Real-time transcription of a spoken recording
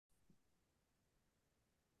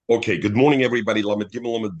Okay, good morning, everybody. Lamed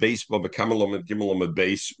Gimel Lamed Base, Bava Kamma Lamed Gimel Lamed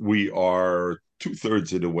Base. We are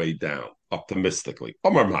two-thirds of the way down, optimistically.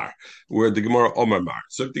 Omar Mar. We're the Gemara Omar Mar.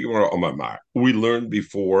 So the Gemara Omar Mar. We learned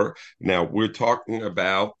before. Now we talked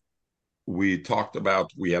about we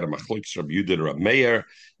had a machlokes Rabbi Yehuda or a mayor,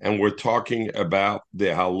 and we're talking about the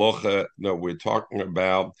halacha. No, we're talking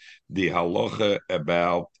about the halacha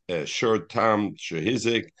about shur tam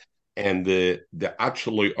shehizik and the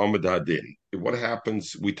actually amud hadin. What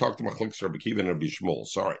happens? We talked to machlokes Rabbi Kiva and Rabbi Shmuel.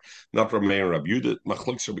 Sorry, not Rabbi Meir and Rabbi Yehuda.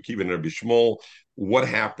 Machlokes Rabbi Kiva and Rabbi Shmuel. What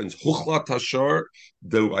happens? Huchlat hashar.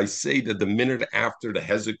 Though I say that the minute after the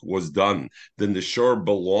hezek was done, then the shur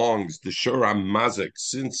belongs the shur amazik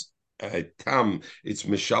since tam, it's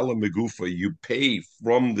Mishala Megufa. You pay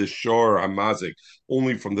from the Shor Amazik,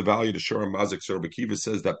 only from the value of the Shor Amazik. So Rabbi Kiva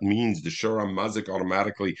says that means the Shor Amazik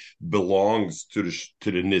automatically belongs to the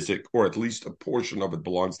Nizik, or at least a portion of it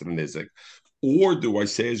belongs to the Nizik. Or do I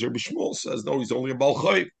say, as Rabbi Shmuel says, no, he's only a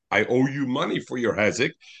Balchay. I owe you money for your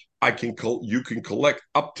Hezek. You can collect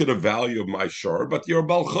up to the value of my shor, but you're a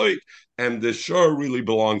balchayik, and the shor really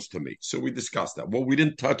belongs to me. So we discussed that. What we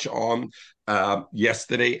didn't touch on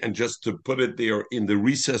yesterday, and just to put it there in the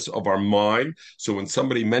recess of our mind. So when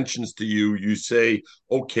somebody mentions to you, you say,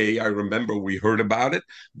 "Okay, I remember we heard about it."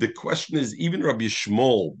 The question is, even Rabbi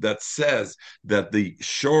Shmuel that says that the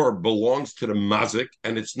shor belongs to the mazik,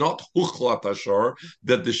 and it's not huchlat ashor,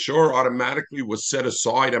 that the shor automatically was set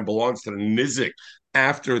aside and belongs to the nizik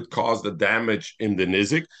after it caused the damage in the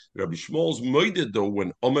nizik. Rabbi Shmuel's moided though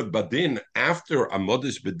when Omid Badin, after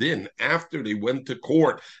Amadis Badin, after they went to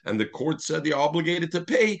court and the court said they're obligated to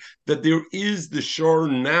pay, that there is the shor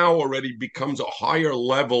now already becomes a higher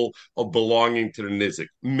level of belonging to the nizik.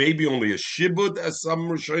 Maybe only a shibud, as some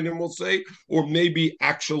Rishonim will say, or maybe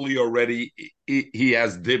actually already he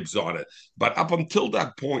has dibs on it. But up until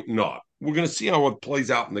that point, not. We're going to see how it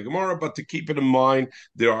plays out in the Gemara, but to keep it in mind,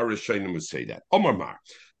 there are Rishonim who say that. Omar Mar.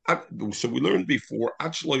 So we learned before,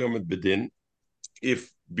 actually, Omid Bedin,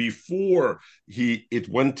 if before it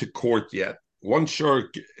went to court yet, one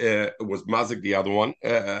shur was mazik, the other one,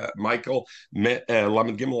 Michael, Lamed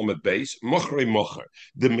Gimel Lamed Beis, Mochre Mocher.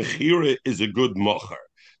 The Mechira is a good Mocher.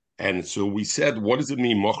 And so we said, what does it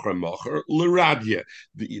mean, mocher mocher? L'radya.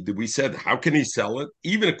 We said, how can he sell it?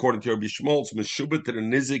 Even according to Rabbi Shmuel, it's meshubah to the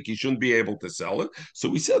nizik, he shouldn't be able to sell it. So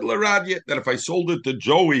we said, l'radya, that if I sold it to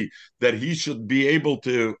Joey, that he should be able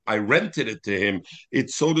to. I rented it to him.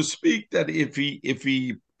 It's so to speak that if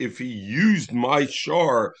he used my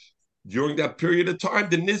shar during that period of time,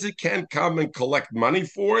 the nizik can't come and collect money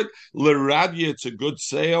for it. L'radia, it's a good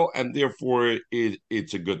sale, and therefore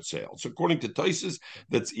it's a good sale. So according to Taisus,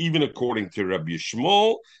 that's even according to Rabbi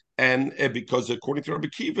Shmuel, and because according to Rabbi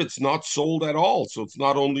Kiva, it's not sold at all. So it's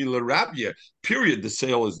not only l'rabia. Period. The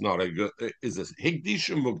sale is not a good. Is a higdish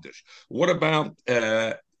or mugdish. What about?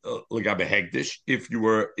 Legabe hegdish, if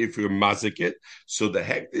you're mazik it, so the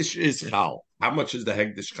hegdish is chal. How much is the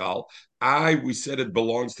hegdish chal? We said it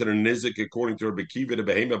belongs to the nizik according to Rabbi Kiva. The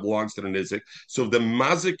behema belongs to the nizik. So the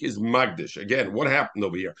mazik is magdish. Again, what happened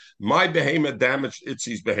over here? My behema damaged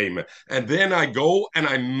Itzi's behema, and then I go and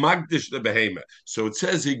I magdish the behema. So it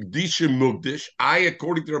says higdish mugdish.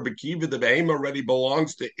 According to Rabbi Kiva, the behema already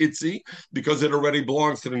belongs to Itzi because it already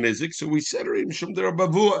belongs to the nizik. So we said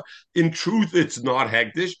in truth, it's not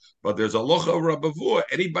hegdish, but there's a locha rabavua.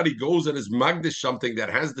 Anybody goes and is magdish something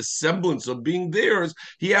that has the semblance of being theirs,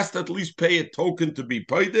 he has to at least pay a token to be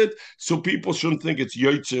paid, so people shouldn't think it's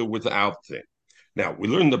yotze without thing. Now we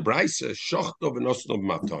learn the brisa shochtov and osnov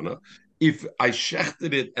matana. If I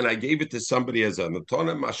shechted it and I gave it to somebody as a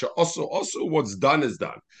matana, masha also what's done is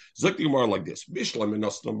done. Zokti more like this: bishlam and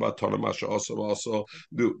osnov matana masha also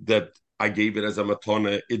that I gave it as a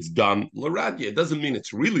matana, it's done. Laradia, it doesn't mean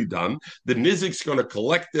it's really done. The nizik's going to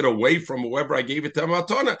collect it away from whoever I gave it to a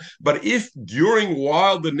matana. But if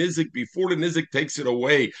while the nizik, before the nizik takes it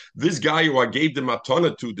away, this guy who I gave the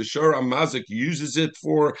matana to, the shur amazik, uses it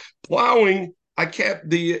for plowing,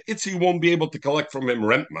 the itzi won't be able to collect from him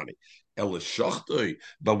rent money.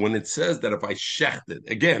 But when it says that if I shechted,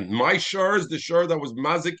 again, my shar is the shar that was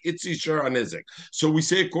mazik, itzi shar anizik. So we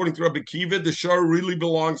say, according to Rabbi Kiva, the shar really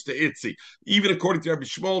belongs to itzi. Even according to Rabbi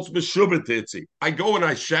Shmuel, it's meshubet to itzi. I go and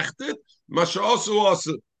I shechted, masha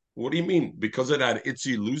also. What do you mean? Because of that,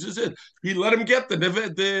 Itzi loses it. He let him get the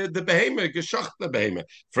behemoth, geschacht the behemoth.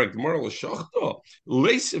 Fragt Marla Shachta,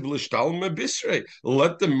 leisiv l'shtal bisrei.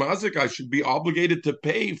 Let the mazik. I should be obligated to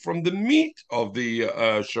pay from the meat of the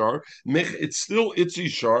shar. It's still Itzi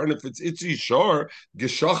shar, and if it's Itzi shar,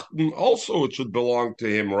 geschachten also it should belong to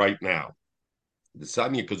him right now. The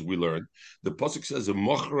Sanya, because we learned the pasuk says a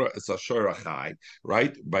mochra es ashar achai,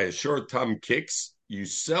 right? By a shor tam kicks. You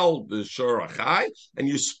sell the shor achai and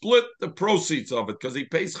you split the proceeds of it because he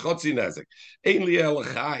pays chotzi nezik. Ainli el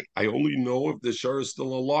achai. I only know if the shor is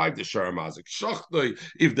still alive. The shor mazik shachtoi.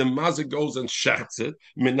 If the mazik goes and shechts it,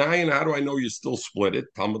 minayin. How do I know you still split it?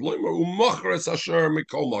 Talmud loimer umochres asher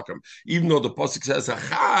mikol makom. Even though the pasuk says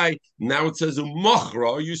achai, now it says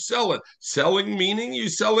umochra. You sell it. Selling meaning you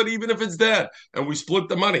sell it even if it's dead, and we split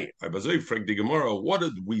the money. What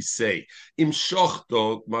did we say? Im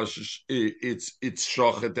shochto, it's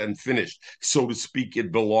shochet and finished, so to speak.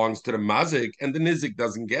 It belongs to the mazik, and the nizik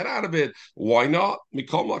doesn't get out of it. Why not? You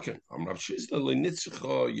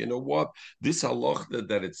know what? This halach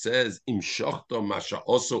that it says im shochto masha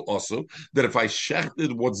also that if I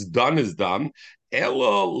shechted, what's done is done.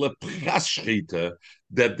 Ella lepras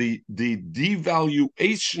that the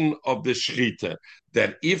devaluation of the shchita,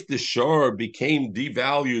 that if the shor became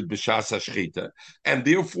devalued b'shas shchita, and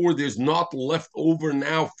therefore there's not left over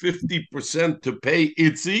now 50% to pay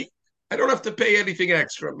itzi, I don't have to pay anything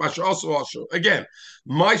extra. Also. Again,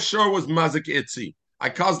 my shor was mazik itzi. I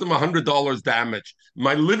caused him $100 damage.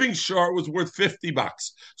 My living shor was worth $50.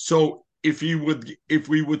 So if we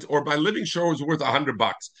would, or my living shor was worth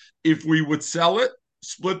 $100. If we would sell it,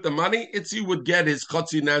 split the money, Itzi would get his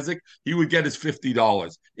chotzi nezik, he would get his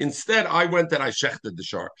 $50. Instead, I went and I shechted the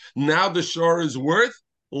shor. Now the shor is worth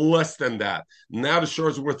less than that. Now the shor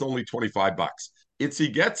is worth only $25.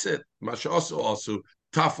 Itzi gets it. Masha also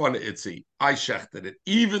tough on Itzi. I shechted it.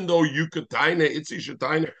 Even though you could taina, Itzi should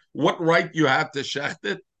taina. What right you have to shecht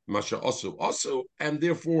it? Masha also, and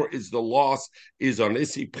therefore is the loss is on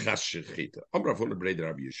Isi Pchashchita.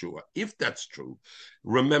 If that's true,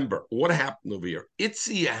 remember what happened over here.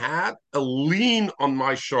 Itzi had a lien on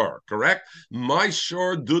my shor, correct? My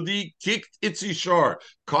shor Dudi kicked Itzi shor,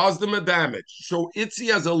 caused him a damage. So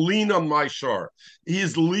Itzi has a lien on my shor.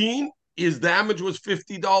 His damage was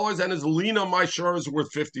 $50, and his lien on my shor is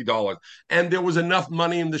worth $50. And there was enough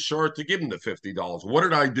money in the shor to give him the $50. What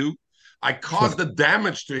did I do? I caused the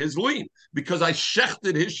damage to his lien because I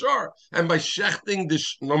shechted his shor. And by shechting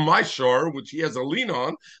my shor, which he has a lien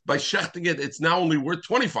on, by shechting it, it's now only worth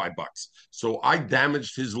 $25. So I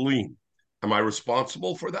damaged his lien. Am I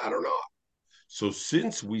responsible for that or not? So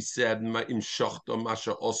since we said im shachta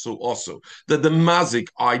masha also that the mazik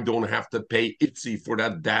I don't have to pay itzi for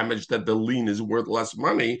that damage, that the lien is worth less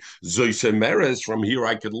money. Zoysemeres, from here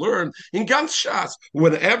I could learn in ganz shas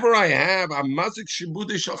whenever I have a mazik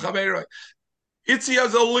shibudi shalchavera, itzi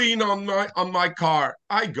has a lien on my car.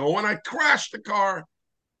 I go and I crash the car.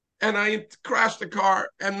 And I crashed the car,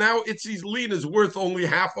 and now Itzi's lien is worth only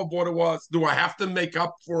half of what it was. Do I have to make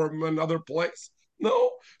up for him another place?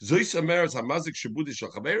 No. Because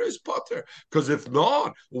if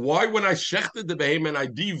not, why when I shechted the behem and I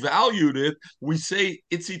devalued it, we say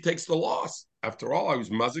Itzi takes the loss. After all, I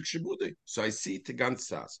was mazik shibudi. So I see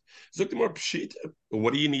tegansas.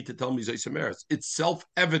 What do you need to tell me, Zoysemeres? It's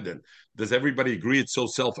self-evident. Does everybody agree it's so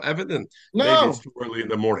self-evident? No. Maybe it's too early in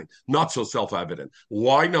the morning. Not so self-evident.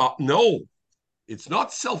 Why not? No, it's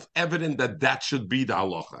not self-evident that should be the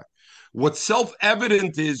halacha. What's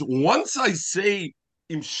self-evident is once I say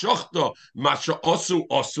im shochta masha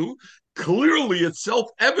osu, clearly it's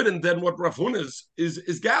self-evident then what Rav Huna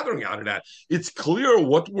is gathering out of that. It's clear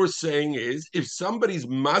what we're saying is if somebody's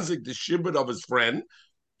mazik the shibud of his friend,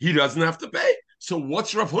 he doesn't have to pay. So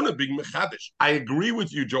what's Rav Huna being mechadish? I agree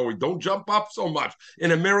with you, Joey. Don't jump up so much. In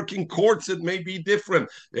American courts, it may be different.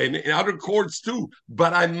 In other courts too.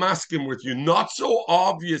 But I'm masking with you. Not so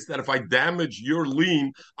obvious that if I damage your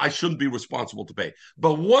lien, I shouldn't be responsible to pay.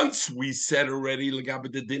 But once we said already,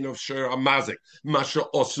 the din of shir amazik, masha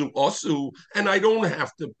osu, and I don't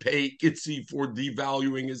have to pay itzi for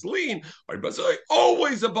devaluing his lien.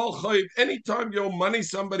 Always a balchayv. Anytime you owe money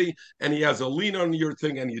somebody and he has a lien on your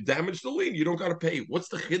thing and you damage the lien, you don't got to pay. What's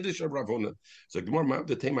the chiddush of Rav Huna? So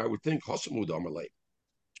the time I would think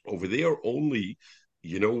over there only.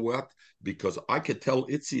 You know what? Because I could tell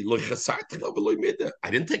Itzi, I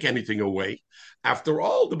didn't take anything away. After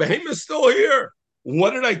all, the behemoth is still here.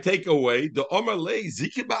 What did I take away? The Omerle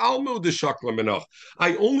Ziki Baalmu the Shakla.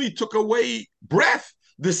 I only took away breath.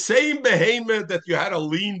 The same behemoth that you had a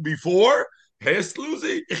lien before. Ich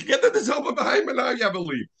get that selber behemoth now you have a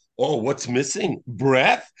lien. Oh, what's missing?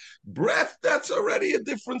 Breath? Breath, that's already a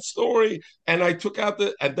different story. And I took out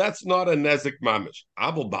and that's not a nezik mamish.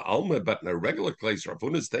 Abel ba'alma, but in a regular place, Rav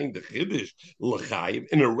Huna is saying the chiddush l'chayim,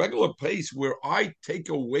 in a regular place where I take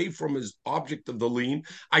away from his object of the lien,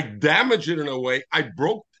 I damage it in a way, I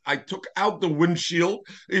took out the windshield,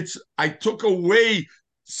 I took away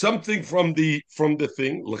something from the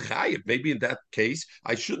thing, l'chayim. Maybe in that case,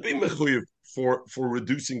 I should be mechuyev for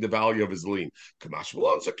reducing the value of his lien. Kamash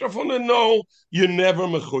Malon Sakrafona, no, you're never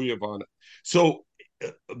mechuyev on it. So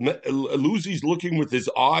Lucy's looking with his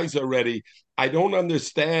eyes already. I don't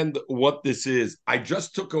understand what this is. I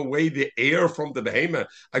just took away the air from the behemoth.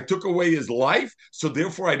 I took away his life, so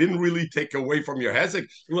therefore I didn't really take away from your hezek.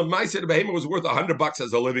 Lemai said the behemoth was worth $100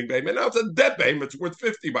 as a living behemoth. Now it's a dead behemoth. It's worth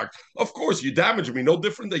 $50. Of course, you damage me. No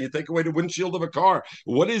different than you take away the windshield of a car.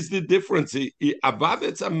 What is the difference? Abad,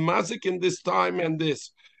 it's a mazik in this time and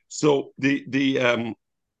this. So the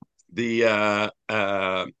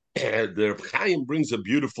Reb Chaim brings a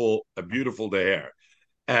beautiful there.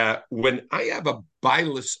 When I have a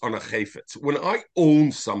bilus on a chayfetz, when I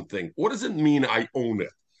own something, what does it mean I own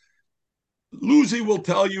it? Lucy will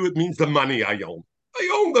tell you it means the money I own. I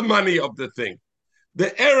own the money of the thing.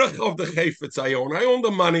 The erech of the chayfetz I own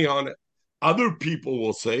the money on it. Other people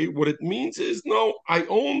will say what it means is, no, I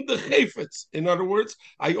own the chayfetz. In other words,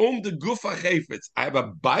 I own the gufa chayfetz. I have a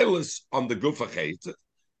bilus on the gufa chayfetz.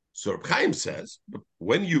 So Reb Chaim says,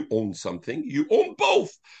 when you own something, you own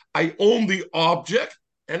both. I own the object,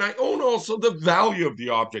 and I own also the value of the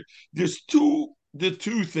object. There's the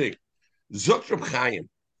two things. Zok Reb Chaim,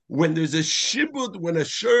 when there's a shibud, when a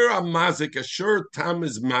shur mazik, a shur tam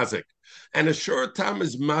is mazik, and a shur tam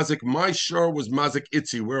is mazik, my shur was mazik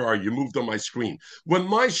itzi. Where are you? Moved on my screen. When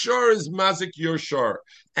my shur is mazik, your shur,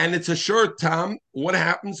 and it's a shur tam, what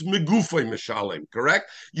happens? Megufay mishalim,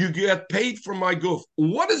 correct? You get paid for my goof.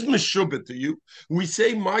 What is meshubit to you? We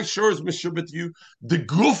say my shur is meshubit to you. The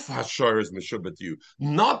goof hashur is meshubit to you,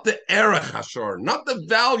 not the erech hashur, not the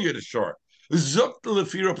value of the shur. Zukt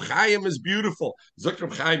Lefi Reb Chaim is beautiful. Zukt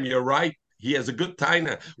Reb Chaim, you're right. He has a good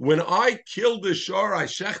taina. When I kill the shar, I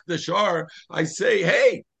shech the shar, I say,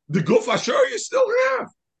 hey, the guf ashar you still have.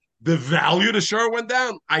 The value of the shar went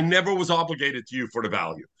down. I never was obligated to you for the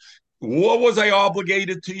value. What was I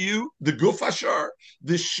obligated to you? The guf ashar.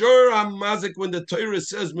 The shur amazik, when the Torah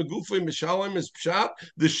says megufay mishalim is pshat,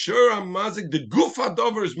 the shur amazik, the guf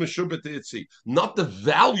hadover is meshubet itzi, not the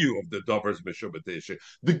value of the dover is meshubet itzi.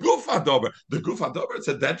 The guf hadover, it's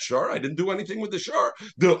a dead shur. I didn't do anything with the shur.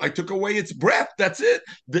 I took away its breath. That's it.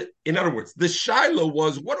 In other words, the shiloh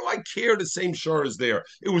was, what do I care? The same shur is there.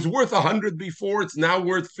 It was worth 100 before. It's now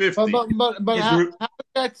worth 50. But how is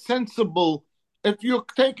that sensible? If you're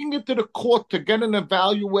taking it to the court to get an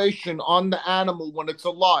evaluation on the animal when it's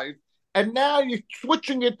alive, and now you're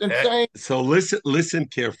switching it and saying... So listen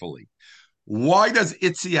carefully. Why does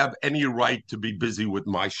Itzi have any right to be busy with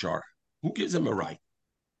my shar? Who gives him a right?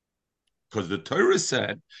 Because the Torah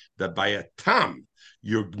said that by a tam,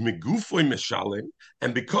 you're megufoy mishalim,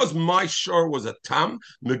 and because my shar was a tam,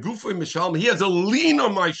 megufoy mishalim, he has a lien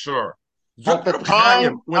on my shar. At the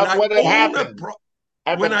time of when it happened.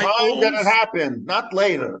 At the time that it happened, not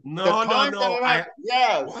later. No.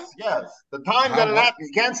 Yes. The time that it happened.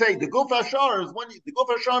 You can't say the guf hashar is when the guf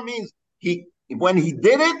hashar means when he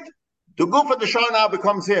did it. The guf hashar now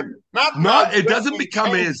becomes him. Not it doesn't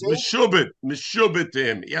become his. Meshubit to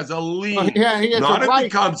him. He has a lien. He has not a right. It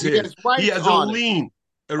becomes his. He has a lien.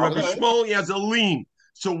 Rabbi Okay. Shmuel, he has a lien.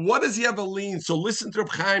 So what does he have a lien? So listen to Reb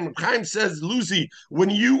Chaim. Reb Chaim says, Lucy, when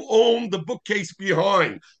you own the bookcase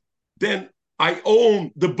behind, then I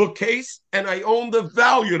own the bookcase and I own the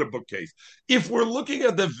value of the bookcase. If we're looking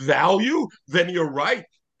at the value, then you're right.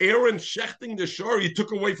 Aaron shechting the shore, he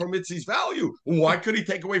took away from Itzi's value. Why could he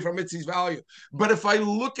take away from Itzi's value? But if I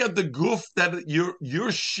look at the goof that your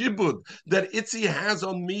shibud that Itzi has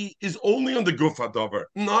on me is only on the goof hadover,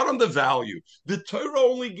 not on the value. The Torah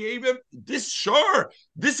only gave him this shore.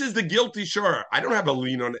 This is the guilty shore. I don't have a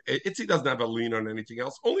lien on it. Itzi doesn't have a lien on anything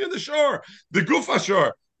else. Only on the shore. The goof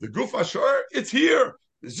ashore. The guf ashar, it's here.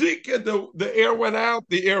 Zeke, the air went out.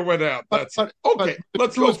 The air went out. That's it. Okay.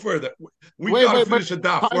 Let's go further. We got to finish a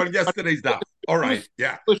daf. We're on yesterday's daf. All right.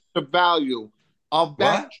 Yeah. The value of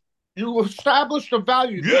that. What? You established the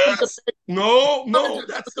value. Yes. No.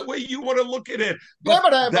 That's the way you want to look at it.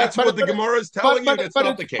 But that's what the Gemara is telling you. That's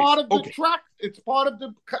not the case. Part of the track. It's part of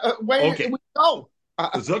the way we go.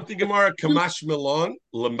 Zok the Gemara Kamash Milan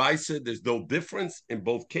Lamaisa. There's no difference in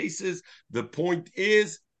both cases. The point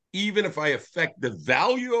is, even if I affect the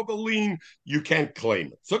value of a lien, you can't claim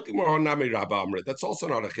it. Zok the Gemara Nami Rabba Amrit. That's also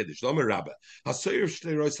not a chiddush. Nami Rabba.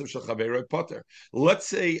 Let's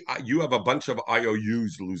say you have a bunch of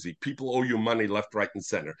IOUs, Lucy. People owe you money left, right, and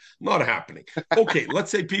center. Not happening. Okay,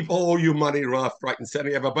 let's say people owe you money left, right, and center.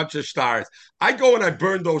 You have a bunch of stars. I go and I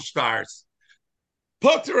burn those stars.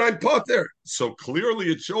 Putter, I'm putter. So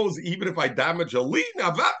clearly it shows even if I damage a lien,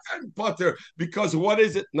 I'm putter. Because what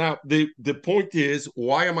is it? Now, the point is,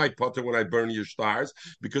 why am I putter when I burn your stars?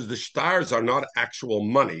 Because the stars are not actual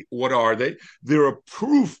money. What are they? They're a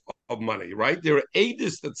proof of money, right? They're an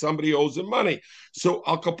aidis that somebody owes him money. So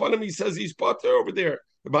Al Kapanim, he says he's putter over there.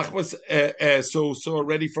 So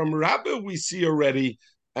already from Rabbi, we see already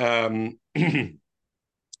thing.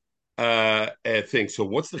 So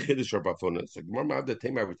what's the chiddush of Bafuna? So the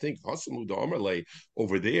time I would think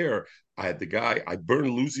over there. I had the guy. I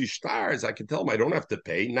burned Lucy stars. I can tell him I don't have to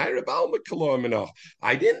pay.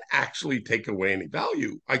 I didn't actually take away any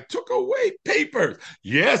value. I took away papers.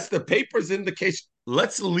 Yes, the papers in the case.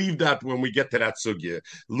 Let's leave that when we get to that sugya.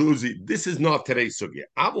 Lucy, this is not today's sugya.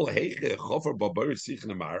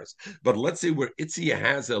 But let's say where Itzi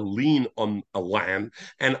has a lien on a land,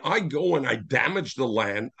 and I go and I damage the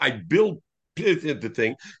land, I build the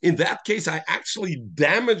thing. In that case, I actually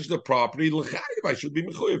damage the property. I should be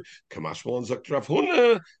mechuyev. Kamashmal and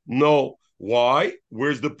Zaktraf no. Why?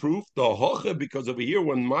 Where's the proof? The hocha, because over here,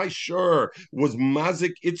 when my shur was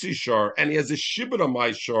mazik itzi shur, and he has a shibud on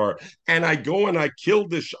my shur, and I go and I kill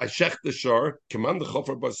I shech the shur, command the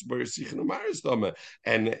chofer bas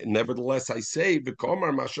and nevertheless I say,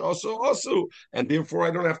 v'komar masha also, and therefore I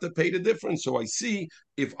don't have to pay the difference. So I see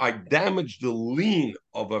if I damage the lien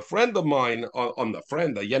of a friend of mine on the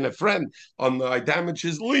friend, a yene friend, I damage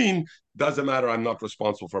his lien, doesn't matter. I'm not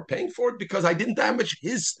responsible for paying for it because I didn't damage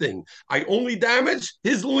his thing. I only damage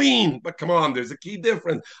his lien. But come on, there's a key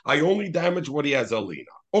difference. I only damage what he has a lien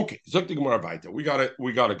on. Okay, we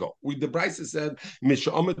gotta go. The Brisa said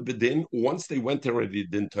Mishamed Bedin. Once they went already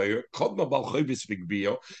the entire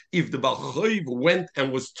if the Balchayv went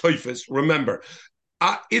and was toifus, remember,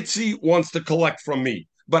 Itzi wants to collect from me,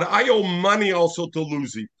 but I owe money also to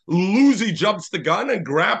Lucy. Lucy jumps the gun and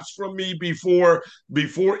grabs from me before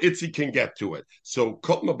Itzi can get to it. So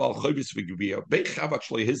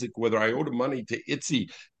whether I owe the money to Itzi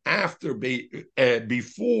after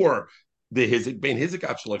before the hizik bein hizik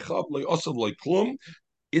also like klum.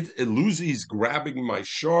 Lucy's grabbing my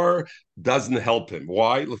shar doesn't help him.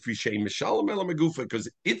 Why? Because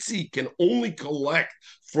Itzi can only collect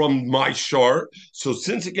from my shar. So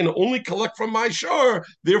since it can only collect from my shar,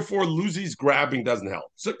 therefore Lucy's grabbing doesn't help.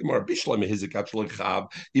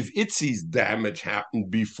 If Itzi's damage happened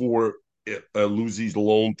before Lucy's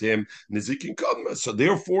loaned him Nizikin Kamma. So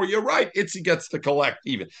therefore, you're right. Itzi gets to collect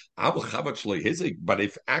even. But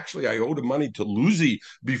if actually I owe the money to Lucy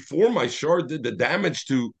before my shard did the damage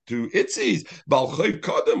to Itzi's,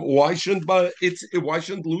 why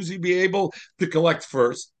shouldn't Lucy be able to collect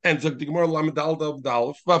first? And and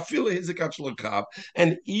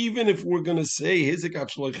even if we're going to say the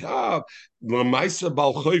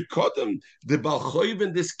Balchayv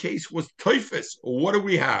in this case was Teufus. What do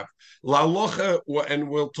we have? La locha, and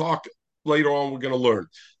we'll talk later on. We're going to learn.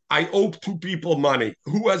 I owe two people money.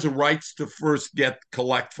 Who has rights to first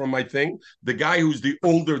collect from my thing? The guy who's the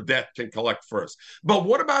older debt can collect first. But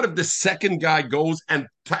what about if the second guy goes and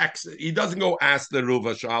taxes? He doesn't go ask the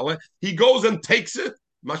Ruva Shala. He goes and takes it.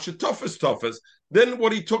 Masha toughest. Then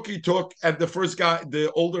what he took, and the first guy,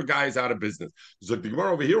 the older guy, is out of business. So the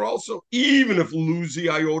Gemara over here also, even if Lucy,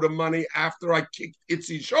 I owed him money after I kicked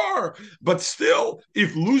Itzi Shar, but still,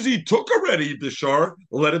 if Lucy took already the Shar,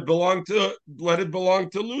 let it belong to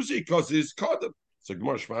Lucy because he's caught him. So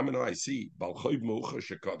Gemara Shmamina, I see Balchayv Mocha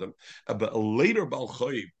Shekadam, but a later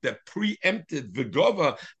Balchayv that preempted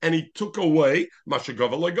Vigova and he took away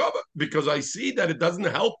Mashagava Lagava because I see that it doesn't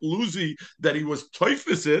help Lucy that he was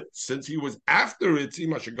Teufus it since he was after it. See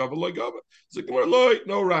Mashagava Lagava. So Gemara,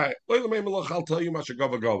 no right. I'll tell you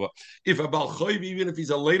Mashagava Gava. If a Balchayv, even if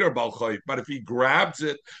he's a later Balchayv, but if he grabs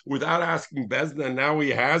it without asking Bezna and now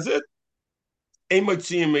he has it,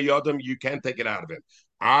 you can't take it out of him.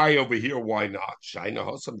 I over here, why not?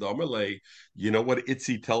 You know what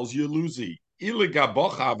Itzi tells you, Lucy? Even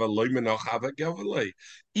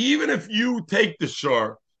if you take the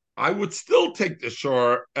shore, I would still take the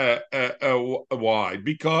shore. Why?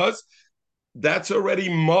 Because that's already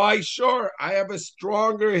my shore. I have a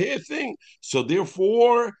stronger thing. So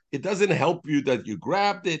therefore, it doesn't help you that you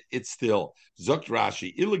grabbed it. It's still Zokt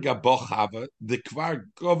Rashi, the kvar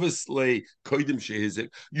govesle koidim shehizik.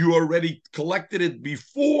 You already collected it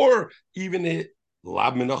before even it.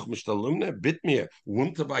 Wouldn't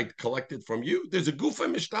have I collected from you? There's a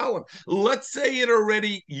gufa mishtalim. Let's say it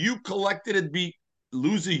already, you collected it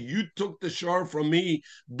Lucy, you took the shar from me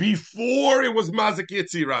before it was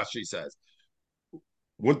Mazakitzi, Rashi says.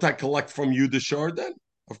 Wouldn't I collect from you the shard then?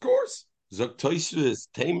 Of course. Zok Toisvis,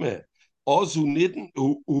 Teme. If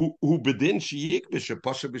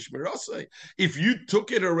you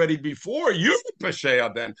took it already before, you're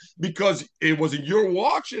Pesheya then, because it wasn't your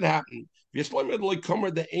watch, it happened. Okay,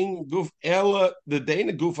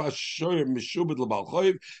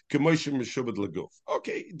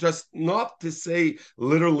 just not to say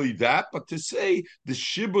literally that, but to say the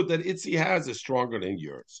shibud that Itzi has is stronger than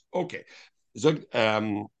yours. Okay. So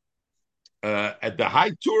at the high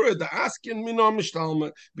Torah, the asking minor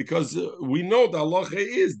mishtalma, because we know the halacha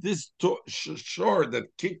is this shore that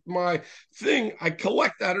kicked my thing. I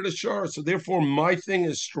collect out of the shore, so therefore my thing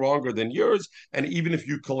is stronger than yours. And even if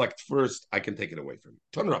you collect first, I can take it away from you.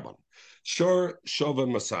 Ton Rabban, shore shova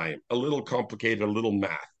masayim, a little complicated, a little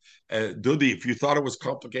math. Dudi, if you thought it was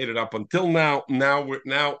complicated up until now we're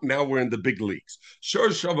in the big leagues. Shor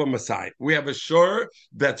shova masayim. We have a shore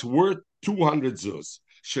that's worth 200 zuz.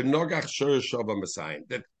 Shenogach shor shava masayim,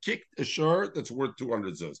 that kicked a shor that's worth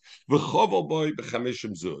 200 zuz. V'chovel boy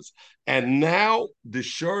b'chamishim zuz. And now the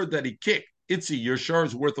shor that he kicked, Itzi, your shor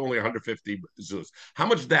is worth only 150 zuz. How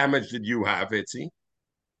much damage did you have, Itzi?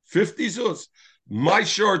 50 zuz. My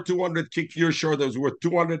shore 200 kicked your shore that was worth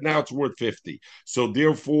 200. Now it's worth 50. So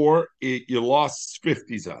therefore, you lost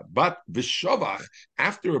 50 zuz. But vishavach,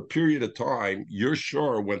 after a period of time, your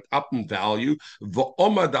shore went up in value.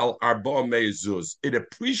 V'omad al arba zuz. It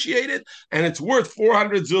appreciated and it's worth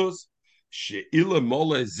 400 zuz. She'ila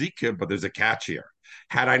mola zikir, but there's a catch here.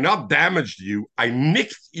 Had I not damaged you, I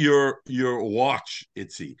nicked your watch,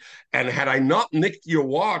 Itzi. And had I not nicked your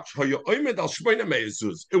watch, it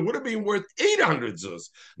would have been worth 800 zuz.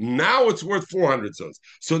 Now it's worth 400 zuz.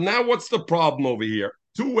 So now what's the problem over here?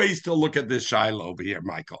 Two ways to look at this Shiloh over here,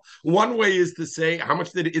 Michael. One way is to say, how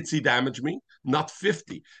much did Itzi damage me? Not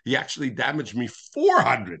 50. He actually damaged me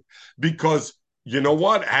 400 because you know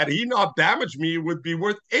what? Had he not damaged me, it would be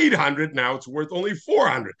worth 800. Now it's worth only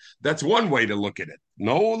 400. That's one way to look at it.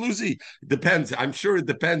 No, Lucy, it depends. I'm sure it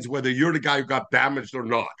depends whether you're the guy who got damaged or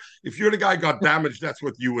not. If you're the guy who got damaged, that's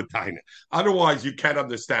what you would time it. Otherwise, you can't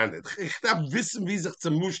understand it. For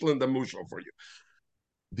you.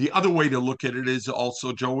 The other way to look at it is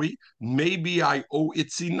also, Joey, maybe I owe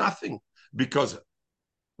Itzy nothing because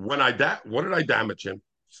what did I damage him?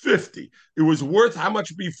 50. It was worth how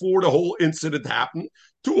much before the whole incident happened?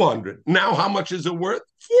 200. Now how much is it worth?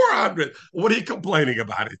 400. What are you complaining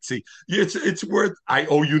about it? See, it's worth, I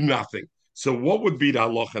owe you nothing. So what would be the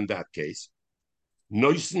halach in that case?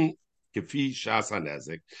 Noisen kefi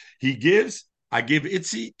shasanezek. He gives, I give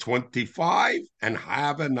Itzi 25 and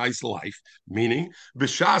have a nice life. Meaning,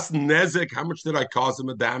 b'shas nezek, how much did I cause him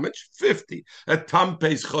a damage? 50. At tam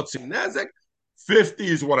pays chotzi nezek, 50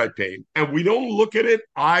 is what I paid. And we don't look at it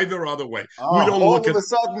either other way. We don't all of a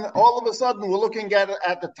sudden, we're looking at it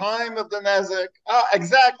at the time of the Nezek.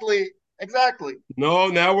 Exactly. No,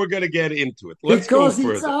 now we're going to get into it. Let's because go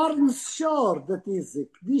further. It's Arn's shore, that is it.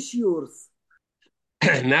 This yours.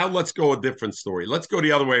 Now let's go a different story. Let's go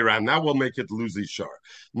the other way around. Now we'll make it Lucy Shore.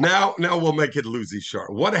 Now we'll make it Lucy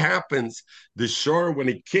Shore. What happens? The Shore when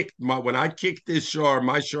I kicked this Shore,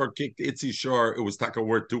 my Shore kicked Itzy Shore. It was taka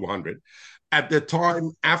worth 200. At the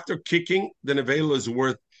time after kicking, the nevela is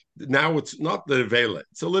worth. Now it's not the nevela;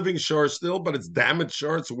 it's a living shore still, but it's damaged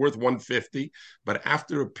shore. It's worth 150. But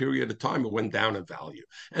after a period of time, it went down in value.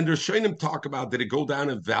 And the Rishonim talk about did it go down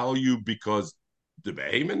in value because the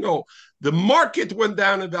behemoth? No, the market went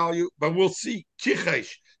down in value. But we'll see.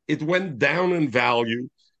 Kichesh, it went down in value.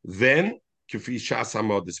 Then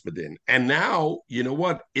and now, you know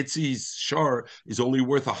what? Itzy's shar is only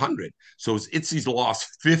worth 100. So is Itzy's loss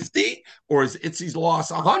 50 or is Itzy's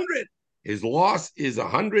loss 100? His loss is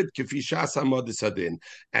 100.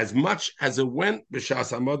 As much as it went,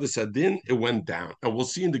 it went down. And we'll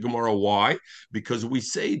see in the Gemara why. Because we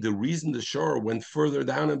say the reason the shore went further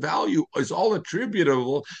down in value is all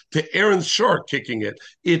attributable to Aaron's shore kicking it.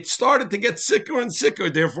 It started to get sicker and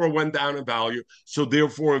sicker, therefore it went down in value. So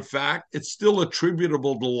therefore, in fact, it's still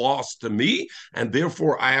attributable the loss to me, and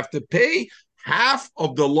therefore I have to pay half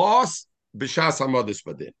of the loss b'shas hamadis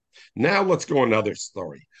badin. Now let's go another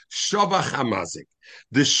story. Shavach hamazik,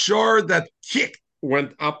 the shore that kicked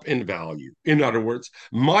went up in value. In other words,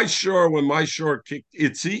 my shore, when my shore kicked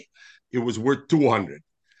Itzi, it was worth 200.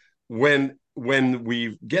 When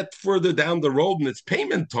we get further down the road and it's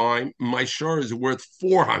payment time, my shore is worth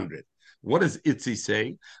 400. What does Itzi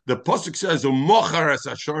say? The pasuk says,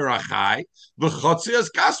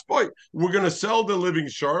 we're going to sell the living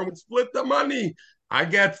shore and we split the money. I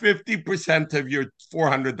get 50% of your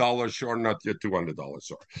 $400 shore, not your $200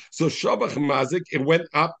 shore. So Shabach Mazik, it went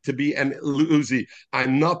up to be, and Luzi,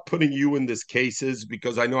 I'm not putting you in these cases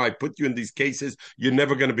because I know I put you in these cases. You're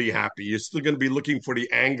never going to be happy. You're still going to be looking for the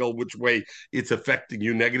angle which way it's affecting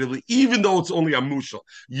you negatively, even though it's only a mushal.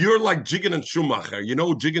 You're like Jigen and Schumacher. You know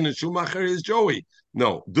who Jigen and Schumacher is, Joey?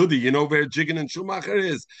 No. Dudi, you know where Jigen and Schumacher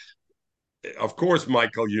is? Of course,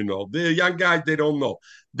 Michael, you know. The young guys, they don't know.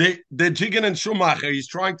 The Jigen and Schumacher, he's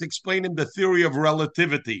trying to explain him the theory of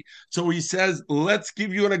relativity. So he says, let's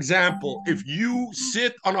give you an example. If you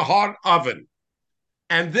sit on a hot oven,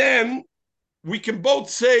 and then we can both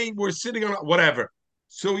say we're sitting on whatever.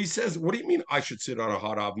 So he says, what do you mean I should sit on a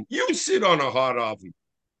hot oven? You sit on a hot oven.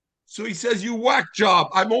 So he says, you whack job.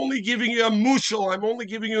 I'm only giving you a mushal. I'm only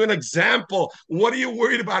giving you an example. What are you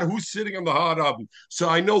worried about? Who's sitting on the hot oven? So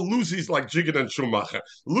I know Lucy's like Jigen and Schumacher.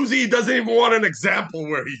 Lucy doesn't even want an example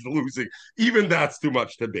where he's losing. Even that's too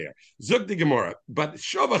much to bear. Zug the Gemara. But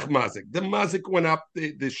Shavach Mazik, the Mazik went up,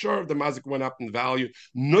 the share of the Mazik went up in value.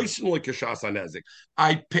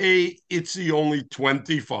 I pay Itzi only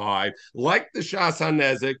 25, like the Shas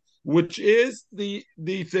HaNezik, which is the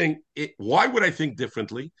thing. Why would I think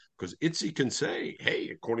differently? Because Itzi can say, hey,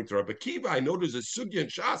 according to Rabbi Kiva, I know there's a sugya in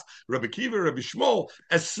Shas, Rabbi Kiva, Rabbi Shmuel,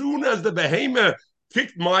 as soon as the behemoth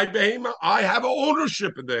kicked my behemoth, I have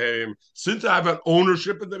ownership in the behemoth. Since I have an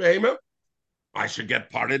ownership in the behemoth, I should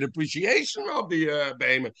get part of the appreciation of the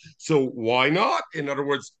behemoth. So why not? In other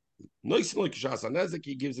words, he gives him kishas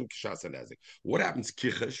nezik. What happens,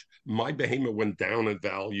 kichesh? My behemoth went down in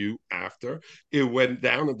value after. It went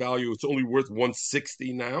down in value. It's only worth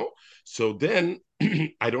 160 now. So then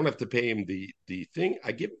I don't have to pay him the thing.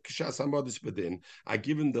 I give him kishas hamadis bedin. I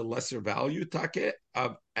give him the lesser value take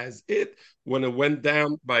of as it when it went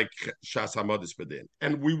down by kishas hamadis bedin.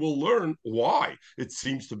 And we will learn why it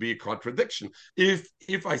seems to be a contradiction. If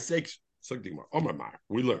I say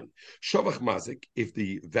we learn Shavach Mazik, if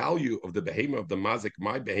the value of the behemoth of the Mazik,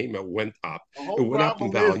 my behemoth went up, it went up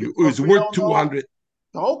in value, it was worth 200.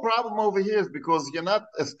 The whole problem over here is because you're not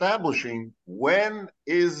establishing when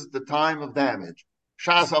is the time of damage.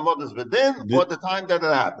 Shas Hamod is within or the time that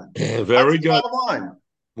it happened. Very good.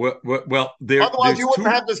 Well, otherwise you wouldn't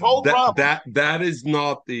have this whole problem. That is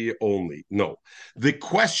not the only. No. The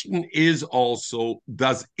question is also,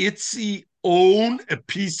 does Itzi own a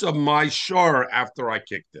piece of my shar after I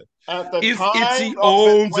kicked it? If Itzi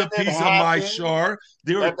owns a piece of my shar,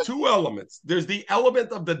 there are two elements. There's the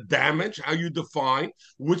element of the damage, how you define,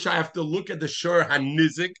 which I have to look at the shar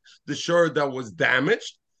hanizik, the shar that was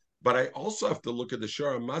damaged, but I also have to look at the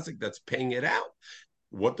shar mazik that's paying it out.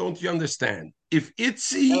 What don't you understand? If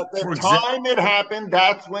Itzi, at the time it happened,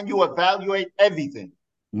 that's when you evaluate everything.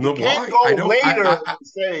 No, you can't go later and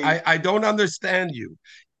say. I don't understand you.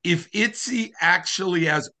 If Itzi actually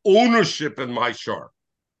has ownership in my shar,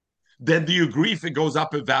 then do you agree if it goes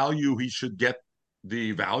up in value, he should get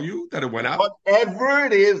the value that it went up? Whatever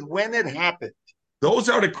it is, when it happened. Those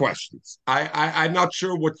are the questions. I'm not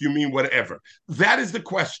sure what you mean, whatever. That is the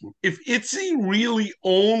question. If Itzi really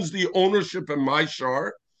owns the ownership in my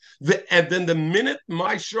shar, and then the minute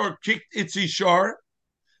my shar kicked Itzi shar,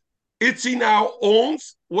 Itzi now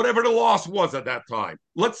owns whatever the loss was at that time.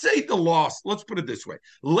 Let's say the loss, let's put it this way.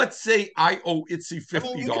 Let's say I owe Itzi $50. I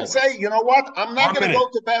mean, you can say, you know what? I'm not going to go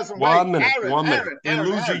to Bezin. One minute.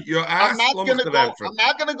 You're I'm not going to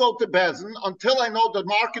go to Bezin until I know the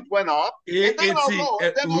market went up.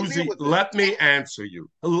 Let me answer you.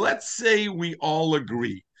 Let's say we all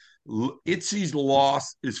agree. Itzi's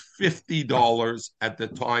loss is $50 at the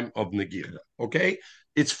time of Negira. Okay?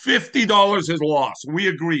 It's $50 his loss. We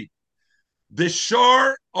agree. The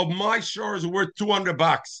shar of my shar is worth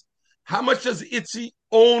 $200. How much does Itzi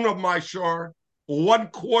own of my shar?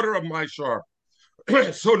 1/4 of my shar.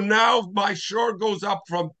 So now my shar goes up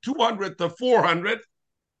from 200 to 400.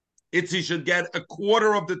 Itzi should get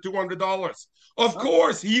 1/4 of the $200. Of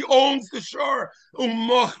course, he owns the shar.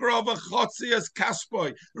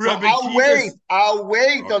 I'll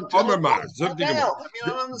wait until I don't understand.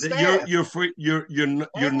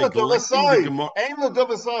 You're neglecting the Gemara.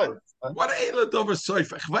 What ain't a dover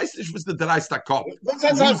soif? Ich weiß nicht, was der dreiste Kopf.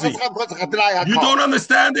 You don't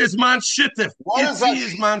understand this man shittif. Itzi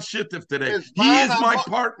is man shittif today. He is my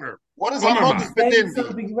partner. What does Hamadus Bedin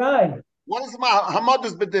mean? What does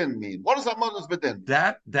Hamadus Bedin mean? What does Hamadus Bedin?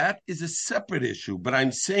 That is a separate issue, but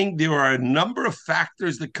I'm saying there are a number of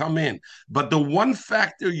factors that come in. But the one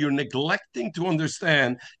factor you're neglecting to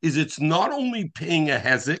understand is it's not only paying a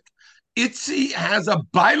hezek, Itzi has a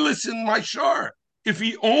bilus in my shar. If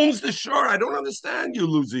he owns the shore, I don't understand you,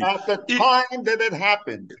 Lucy. At the time that it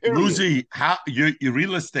happened, Lucy, how you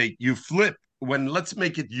real estate, you flip. when let's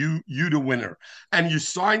make it you the winner, and you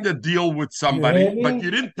signed a deal with You hear somebody, but me?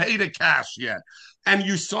 you didn't pay the cash yet, and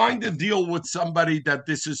you signed a deal with somebody that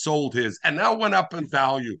this is sold his, and now went up in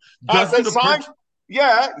value. At the Doesn't the sign,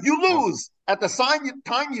 yeah, you oh, lose. At the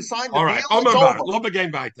time you sign the all deal, right, it's Omar Mar, over. Loma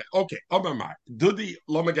Game Weiter. Okay, Omar Mar, Dudi,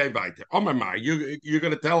 Loma Game Weiter. Omar Mar, you're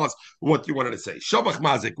going to tell us what you wanted to say. Shabach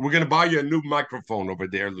Mazik, we're going to buy you a new microphone over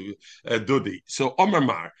there, Dudi. So Omar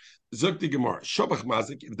Mar, Zuk the Gemara, Shabach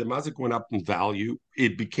Mazik, if the Mazik went up in value,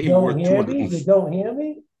 it became Don't worth hear 200. me? You don't hear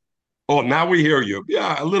me? Oh, now we hear you.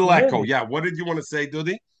 Yeah, a little You hear echo. me? Yeah, what did you want to say,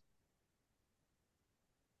 Dudi?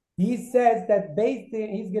 He says that based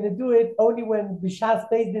in, he's going to do it only when Bishas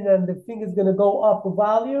based in and the thing is going to go up a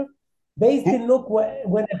value. Based Who, in, look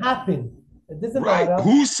when it happened. It doesn't right. matter.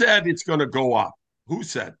 Who said it's going to go up? Who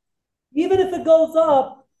said? Even if it goes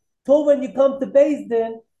up, till when you come to Based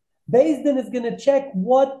in is going to check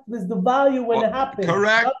what was the value when Oh, it happened.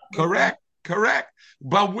 correct, correct, correct.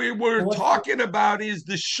 But we were So talking about is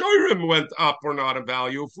the Shurim went up or not in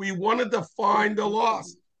value. If we wanted to find the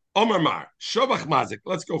loss, Omar Mar, Shavach Mazik.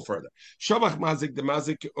 Let's go further. Shavach Mazik, the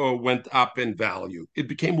Mazik went up in value. It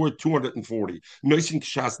became worth 240. Noisin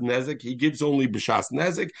Kshas Nezik, he gives only B'Shas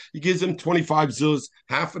Nezik. He gives him 25 zuz,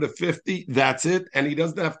 half of the 50. That's it. And he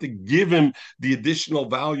doesn't have to give him the additional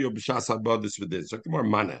value of B'Shas Habadis with this. Zakdamar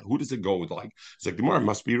Mana, who does it go with like? Zakdamar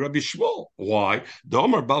must be Rabbi Shmuel. Why?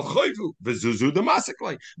 Domer Balchoivu, Vizuzu the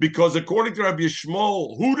Masikle. Because according to Rabbi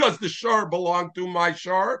Shmuel, who does the shar belong to? My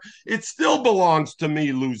shar? It still belongs to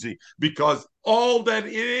me, Lucy, because all that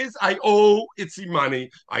it is, I owe Itzy money.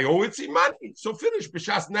 I owe Itzy money. So finish.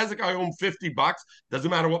 B'Shas Nezik, I owe him $50. Doesn't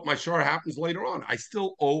matter what my shar happens later on. I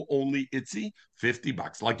still owe only Itzy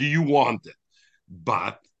 $50, like you want it.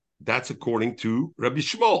 But that's according to Rabbi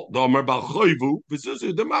Shmuel.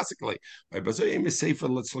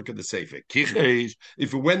 Let's look at the sefer.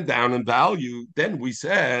 If it went down in value, then we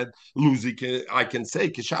said, I can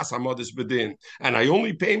say, Kishas Hamadis Bedin. And I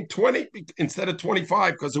only pay him 20 instead of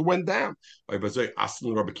 25 because it went down. Why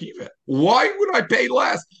would I pay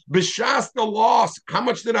less? B'Shas the loss. How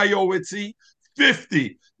much did I owe Itzi?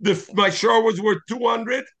 50. My share was worth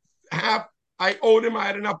 200. Half I owed him. I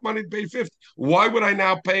had enough money to pay 50. Why would I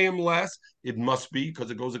now pay him less? It must be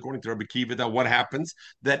because it goes according to Rabbi Kiva that what happens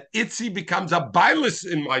that Itzi becomes a bilus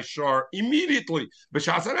in my shar immediately,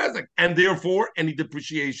 and therefore any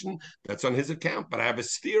depreciation that's on his account. But I have a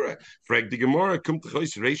stira. Frag the Gemara, come to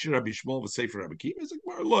Reish Rabbi Shmuel v'Sefer Rabbi Kiva. It's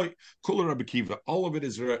like Loy, Kula Rabbi Kiva. All of it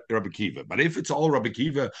is Rabbi Kiva. But if it's all Rabbi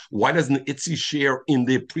Kiva, why doesn't Itzi share in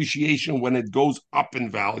the appreciation when it goes up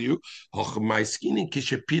in value?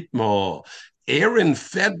 Aaron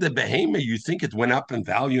fed the behemoth. You think it went up in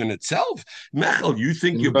value in itself? Mechel, you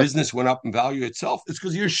think your business went up in value itself? It's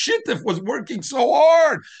because your shittif was working so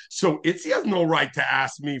hard. So he has no right to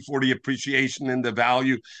ask me for the appreciation and the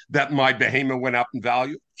value that my behemoth went up in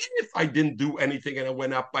value. If I didn't do anything and it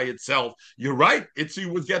went up by itself, you're right. Itzi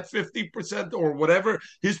would get 50% or whatever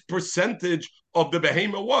his percentage of the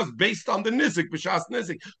behemoth was based on the nizik, b'shas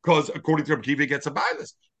nizik, because according to Rabbi Kiva, gets a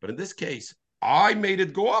bias. But in this case, I made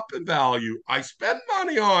it go up in value. I spent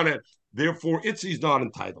money on it. Therefore, Itzi's not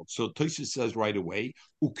entitled. So Tosha says right away,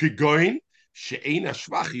 Ukigoin,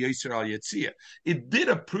 it did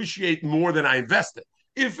appreciate more than I invested.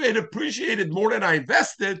 If it appreciated more than I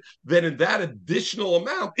invested, then in that additional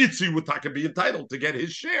amount, Itzi would be entitled to get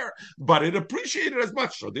his share. But it appreciated as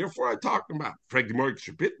much. So therefore, I'm talking about,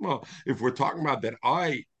 if we're talking about that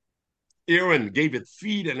Aaron gave it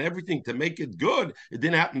feed and everything to make it good. It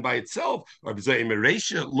didn't happen by itself. Look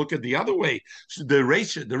at the other way. So the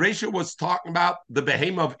ratio was talking about the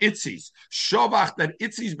behemoth of Itzi's. Shavach, that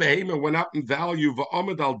Itzi's behemoth went up in value.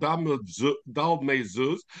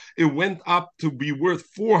 It went up to be worth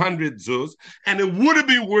 400 zuz, and it would have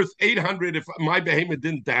been worth 800 if my behemoth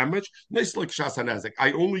didn't damage.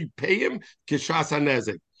 I only pay him kishas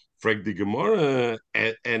hanezik. Frag the Gemara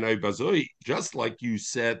and Ibazoi, just like you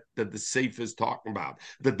said that the Seif is talking about,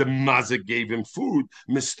 that the Mazik gave him food.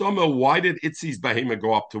 Mistoma, why did Itzi's behemoth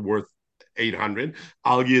go up to worth 800?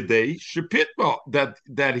 Al Yedei Shepitma,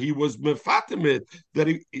 that he was mefatimid, that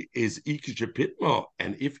he is Ik Shepitma.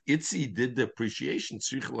 And if Itzi did the appreciation,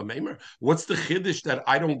 what's the chiddush that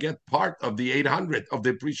I don't get part of the 800 of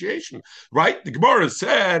the appreciation? Right? The Gemara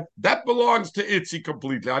said that belongs to Itzi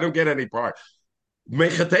completely. I don't get any part.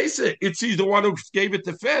 Mechatese, Itzi's the one who gave it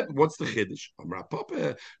to Fed. What's the chiddush?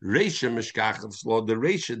 The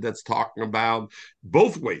Resha that's talking about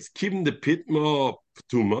both ways. Kim the pitma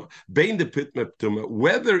ptuma, bain the pitma ptuma.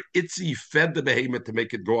 Whether Itzi fed the behemoth to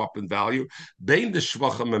make it go up in value, bain the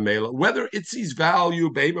shvacha memela. Whether Itzi's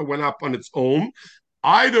value behemoth went up on its own.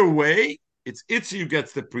 Either way, It's Itzi who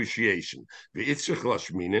gets the appreciation. The Itzi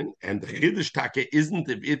Lashminin, and the Chiddush Take isn't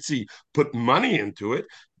if Itzi put money into it,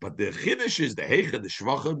 but the Chiddush is the Heicha, the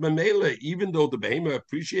Shvacha Memele, even though the Behema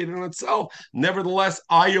appreciated on itself, nevertheless,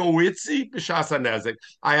 I owe Itzi B'Shas HaNezek.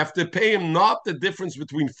 I have to pay him not the difference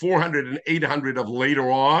between 400 and 800 of later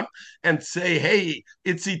on and say, hey,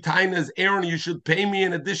 Itzi Taina's Aaron, you should pay me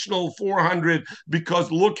an additional 400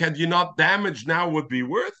 because look, had you not damaged now would be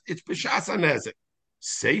worth. It's B'Shas HaNezek.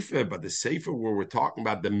 Sefer, but the Sefer where we're talking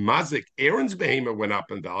about the Mazik, Aaron's behemoth went up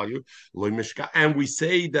in value, and we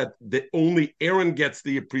say that the only Aaron gets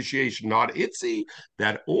the appreciation, not Itzi.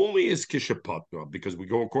 That only is Kishapatna, because we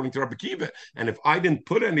go according to Rabbi Kiva. And if I didn't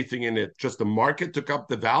put anything in it, just the market took up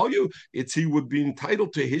the value, Itzi would be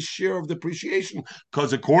entitled to his share of the appreciation,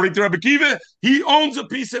 because according to Rabbi Kiva, he owns a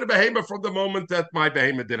piece of the behemoth from the moment that my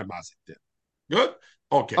behemoth did a Mazik did. Good?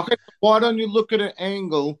 Okay. Okay, why don't you look at an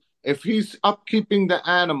angle? If he's upkeeping the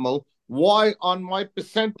animal, why on my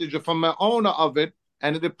percentage, if I'm an owner of it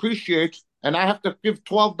and it appreciates, and I have to give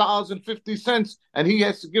 $12.50 and he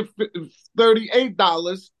has to give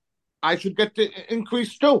 $38, I should get the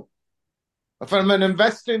increase too. If I'm an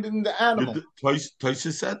invested in the animal.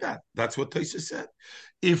 Taisa said that. That's what Taisa said.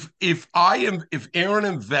 If Aaron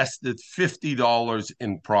invested $50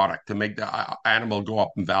 in product to make the animal go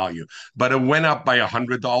up in value, but it went up by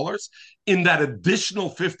 $100, in that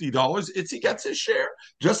additional $50, he gets his share.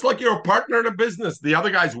 Just like you're a partner in a business, the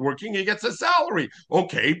other guy's working, he gets a salary.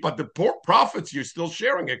 Okay, but the profits you're still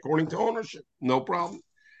sharing according to ownership. No problem.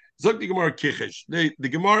 Zog the Gemara Kichesh. The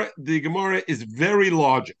Gemara is very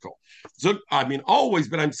logical. Zog, I mean, always,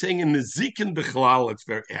 but I'm saying in the Zikin Bichlal, it's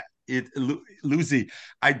very. Lucy,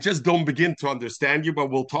 I just don't begin to understand you, but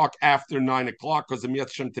we'll talk after 9 o'clock because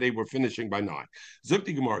today we're finishing by 9. Zog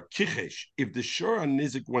the Gemara Kichesh. If the Shur and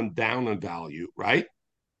Nizik went down in value, right?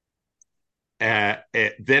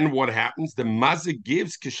 Then what happens? The mazik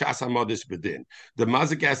gives kishas hamadis bedin. The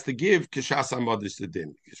mazik has to give kishas hamadis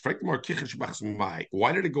bedin.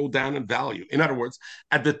 Why did it go down in value? In other words,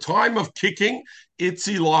 at the time of kicking,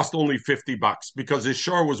 Itzi lost only $50 because his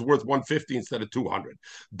shor was worth 150 instead of 200.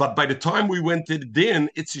 But by the time we went to the din,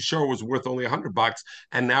 Itzi's shor was worth only $100,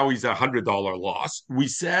 and now he's $100 loss. We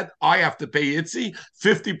said I have to pay Itzi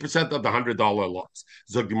 50% of the $100 loss.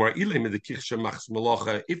 If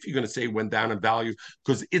you're going to say it went down in value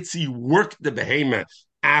because Itzi worked the behemoth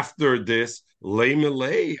after this,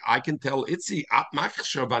 I can tell Itzi,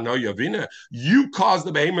 you caused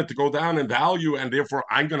the behemoth to go down in value, and therefore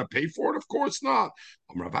I'm going to pay for it? Of course not.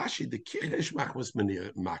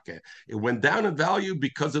 It went down in value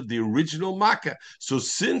because of the original makkah. So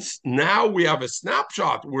since now we have a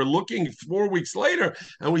snapshot, we're looking 4 weeks later,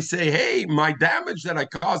 and we say, hey, my damage that I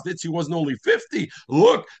caused Itzi wasn't only 50.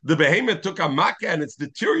 Look, the behemoth took a makkah and it's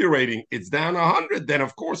deteriorating. It's down 100. Then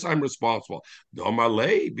of course I'm responsible.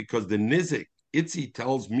 Because the nizik, Itzi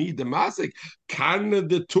tells me the mazik,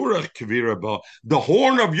 the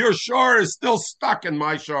horn of your shar is still stuck in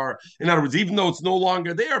my shar. In other words, even though it's no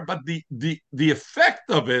longer there, but the effect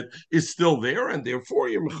of it is still there, and therefore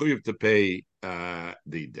you're mechuyev to pay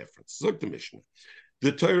the difference. Look, the Mishnah.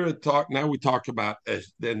 The Torah talk. Now we talk about,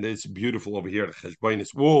 then it's beautiful over here.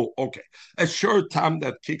 Whoa, okay. A shur tam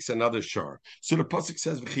that kicks another shur. So the pasuk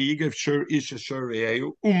says, "V'chiyigav shur ish shur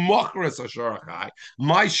re'eu u'machres shur achai."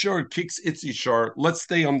 My shur kicks Itzi shur. Let's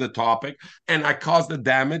stay on the topic. And I cause the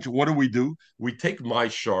damage. What do? We take my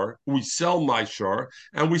shur, we sell my shur,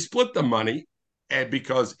 and we split the money. And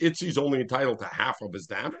because Itzi's only entitled to half of his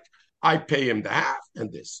damage, I pay him the half.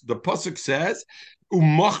 And this, the pasuk says, we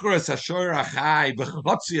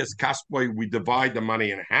divide the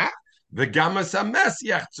money in half.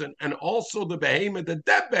 And also the behemoth, the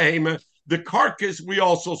dead behemoth, the carcass, we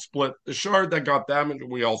also split. The shard that got damaged,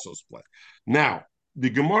 we also split. Now, the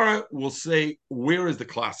Gemara will say, where is the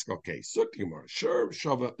classical case? Zuk the Gemara, Shur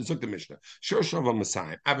Shava, Zuk the Mishnah, Shur Shava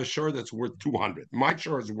Messiah. I have a shur that's worth 200. My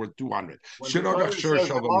shur is worth 200. When the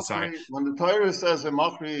Torah says a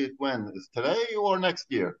machri, when? Is today or next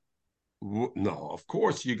year? No, of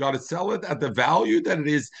course you got to sell it at the value that it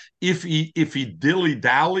is. If he dilly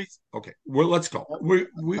dallies, okay. Well, let's go.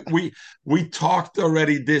 We talked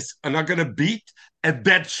already. This I'm not going to beat a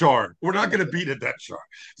dead shard. We're not going to beat a dead shard.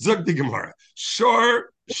 Zog the Gemara.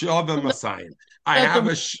 Shor Shava Messiah. I have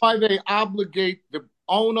a. Why they obligate the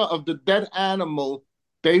owner of the dead animal?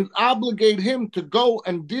 They obligate him to go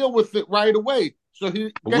and deal with it right away. So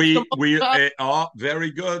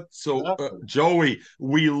very good. So Joey,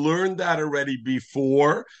 we learned that already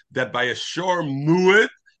before, that by a shor muad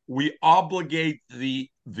we obligate the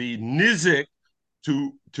nizik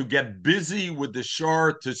to to get busy with the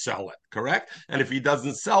shore to sell it, correct? And if he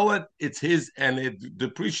doesn't sell it, it's his, and it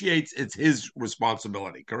depreciates, it's his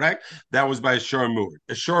responsibility, correct? That was by a shore mood.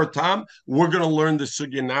 A shore tam, we're going to learn the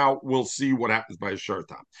sugya now. We'll see what happens by a shore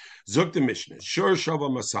tam. Zuk the Mishnah, shor shava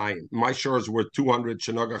masayim. My shore is worth 200,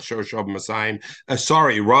 shenogach shor shava masayim.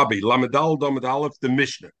 Sorry, Rabbi, lamedal domad aleph, the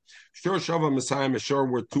Mishnah. Shor shava masayim, a shore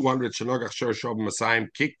worth 200, shenogach shor shava masayim,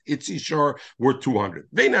 kicked itzi shore worth 200.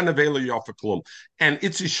 Veina nevela yofa klum. And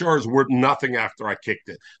itzi shore is worth nothing after I kicked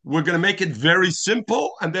it. We're going to make it very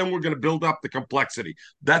simple, and then we're going to build up the complexity.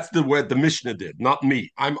 That's the way the Mishnah did, not me.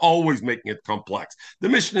 I'm always making it complex. The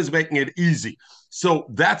Mishnah is making it easy. So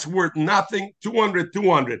that's worth nothing. 200,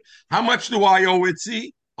 200. How much do I owe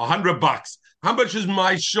Itzi? $100. How much is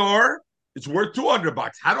my shore? It's worth $200.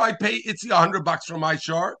 How do I pay Itzi $100 for my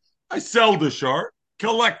shore? I sell the shore,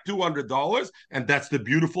 collect $200, and that's the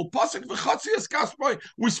beautiful pasuk.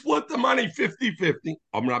 We split the money 50-50.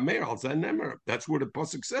 That's what the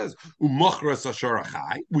pasuk says.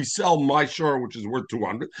 We sell my shore, which is worth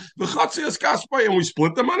 200, and we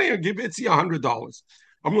split the money and give Itzi $100.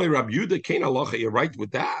 I'm like, Rabbi Yehuda, Kain Halacha, you're right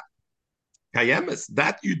with that. Kayemis,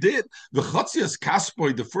 that you did. The Chatzias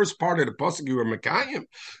Kaspoy, the first part of the pasuk, you were Mekayim.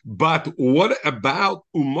 But what about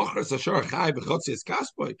Umachras Asher Chai v'Chatzias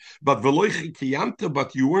Kaspoy? But Veloichi Kiyamta,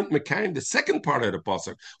 but you weren't Mekayim. The second part of the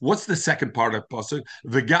pasuk. What's the second part of the pasuk?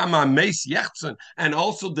 V'Gama Meis Yechtzon, and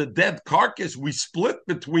also the dead carcass. We split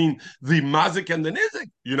between the Mazik and the Nizik.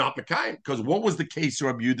 You're not Mekayim, because what was the case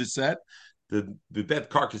Rabbi Yehuda said? The dead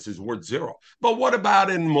carcass is worth zero. But what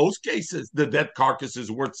about in most cases? The dead carcass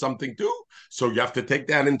is worth something too. So you have to take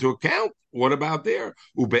that into account. What about there?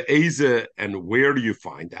 Ube'eze, and where do you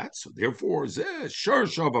find that? So therefore, shor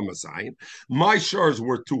shava masayim. My shor is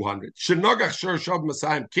worth 200. Shenogach shor shava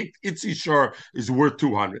masayim. Kicked itzi shor is worth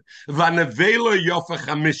 200. Vanevela yofa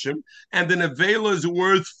chamishim, and the nevela is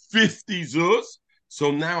worth 50 zuz.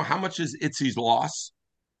 So now, how much is Itzi's loss?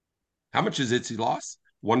 How much is Itzi's loss?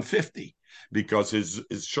 150. Because his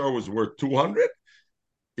shore was worth 200,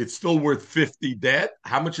 it's still worth 50 dead.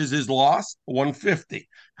 How much is his loss? 150.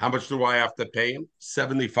 How much do I have to pay him?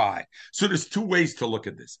 75. So there's two ways to look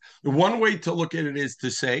at this. The one way to look at it is to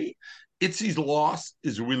say Itzi's loss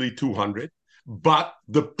is really 200, but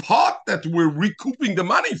the pot that we're recouping the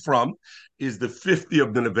money from is the 50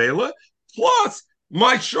 of the nevela plus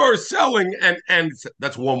my shore is selling, and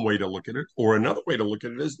that's one way to look at it. Or another way to look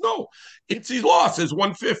at it is no, Itzi's loss is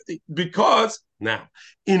 150 because now,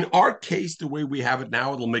 in our case, the way we have it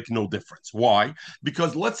now, it'll make no difference. Why?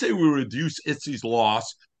 Because let's say we reduce Itzi's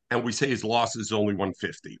loss and we say his loss is only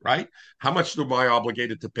 150, right? How much am I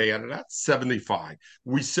obligated to pay out of that? 75.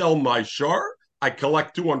 We sell my shore, I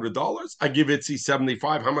collect $200, I give Itzi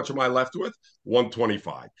 75. How much am I left with?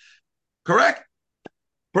 125. Correct?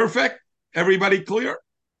 Perfect. Everybody clear?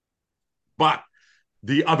 But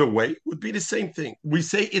the other way would be the same thing. We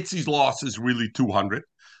say Itzi's loss is really 200.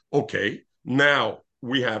 Okay, now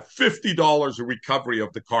we have $50 of recovery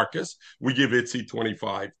of the carcass. We give Itzi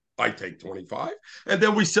 25. I take 25. And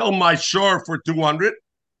then we sell my shore for 200,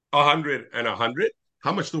 100, and 100.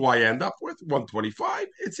 How much do I end up with? 125.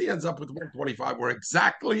 Itzi ends up with 125. We're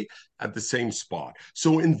exactly at the same spot.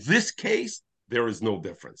 So in this case, there is no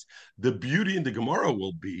difference. The beauty in the Gemara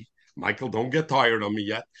will be, Michael, don't get tired on me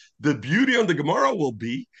yet. The beauty on the Gemara will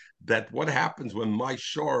be that what happens when my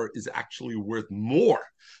shore is actually worth more,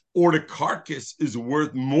 or the carcass is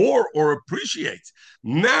worth more or appreciates.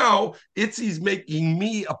 Now, Itzi's making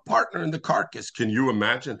me a partner in the carcass. Can you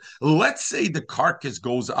imagine? Let's say the carcass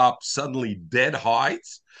goes up, suddenly dead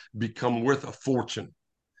hides become worth a fortune.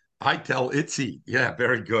 I tell Itzi, yeah,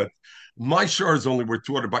 very good. My shore is only worth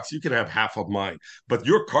 $200. You can have half of mine, but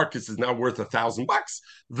your carcass is now worth $1,000.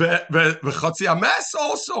 The mess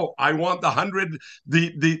also. I want the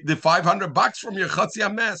 $500 from your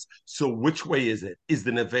chatzi mess. So which way is it? Is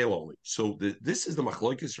the nevel only? So this is the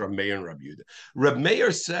machlokes Reb Meir and Reb Yehuda. Reb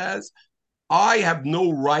Meir says, I have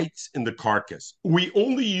no rights in the carcass. We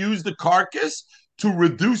only use the carcass to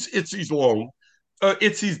reduce Itzi's loan.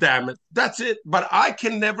 Itzi's damage. That's it. But I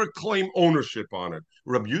can never claim ownership on it.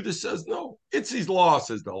 Rabbi Yehuda says no. Itzi's loss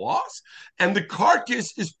is the loss, and the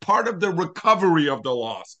carcass is part of the recovery of the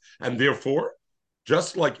loss. And therefore,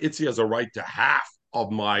 just like Itzi has a right to half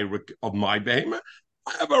of my behemoth,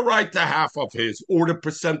 I have a right to half of his, or the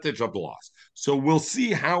percentage of the loss. So we'll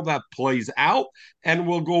see how that plays out, and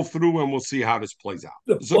we'll go through and we'll see how this plays out.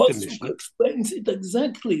 The Pasuk explains it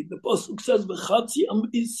exactly. The Pasuk says,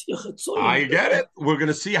 I get it. We're going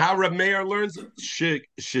to see how Reb Meir learns it. So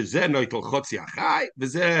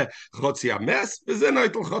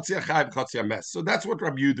that's what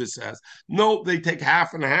Reb Yehuda says. No, they take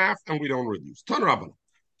half and half, and we don't reduce. Ton Rabbanan.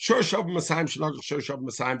 Shor Shav Masayim Shnagach Shor Shav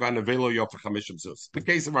Masayim Vanavelo Yofa Chamishim Zus. The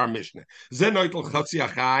case of our Mishnah. Zenoitel Chotzi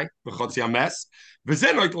Achai v'Chotzi Ames.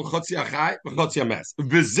 V'Zenoitel Chotzi Achai v'Chotzi Ames.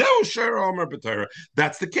 V'Zeu Sher Omer B'Torah.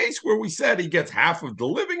 That's the case where we said he gets half of the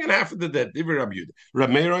living and half of the dead. Divrei Rabbi Yehuda.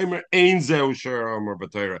 Rabbi Meir Omer Ein Zeu Sher Omer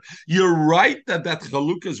B'Torah. You're right that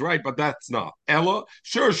Chaluk is right, but that's not. Ella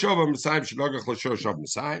Shor Shav Masayim Shnagach LaShor Shav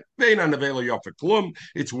Masayim. Vein Anavelo Yofa Klum.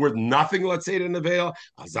 It's worth nothing. Let's say to Navel.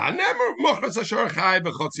 Azanemer Mochas Asher Chai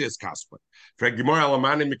v'Chotzi.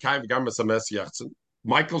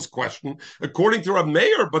 Michael's question, according to Rav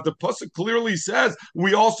Meir, but the pasuk clearly says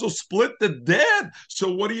we also split the dead. So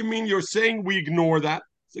what do you mean you're saying we ignore that?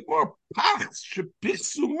 To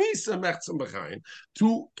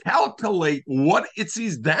calculate what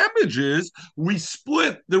Itzi's damage is, we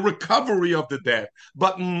split the recovery of the dead,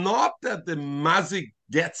 but not that the mazik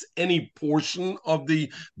gets any portion of the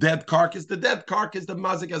dead carcass. The dead carcass, the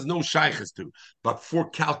mazik has no shaykhs to. But for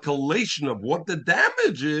calculation of what the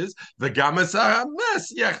damage is, the gamas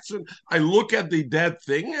mess yechtzun, I look at the dead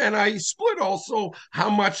thing and I split also how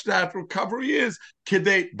much that recovery is.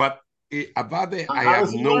 But Avade, I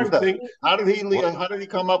have no thing. How did he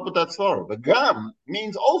come up with that story? The gam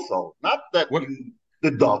means also, not that you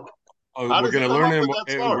deduct. We're going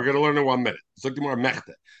to learn in 1 minute.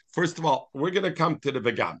 First of all, we're going to come to the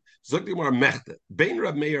vegam. Bein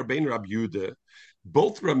Rab Meir, Bein Rab Yehuda,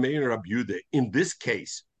 both Rab Meir and Rab Yehuda, in this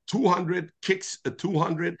case, 200 kicks a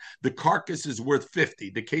 200, the carcass is worth 50.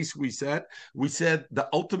 The case we said the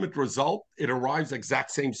ultimate result, it arrives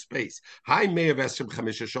exact same space. I end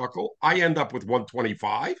up with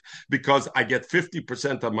 125 because I get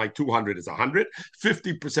 50% of my 200 is 100,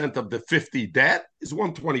 50% of the 50 debt is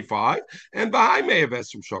 125, and behind may have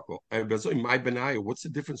shekel. My benaya, what's the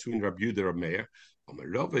difference between Rabbi Yehuda and Rabbi Meir?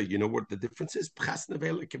 You know what the difference is?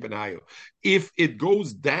 If it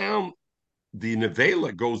goes down, the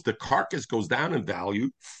nevela the carcass goes down in value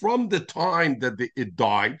from the time that it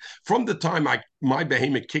died, from the time my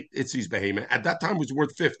behemoth kicked Itzi's behemoth. At that time, it was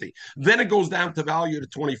worth 50. Then it goes down to value to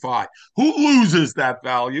 25. Who loses that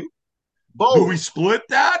value? Both. Do we split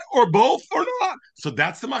that or both or not? So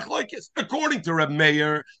that's the machlokes. According to Reb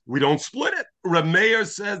Meir, we don't split it. Reb Meir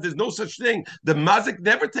says there's no such thing. The mazik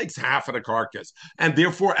never takes half of the carcass. And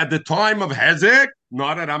therefore, at the time of Hezek,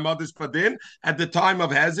 not at Hamadis Padin, at the time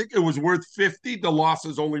of Hezek, it was worth 50. The loss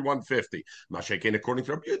is only 150. Mashekin, according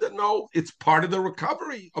to Reb Yehuda, no, it's part of the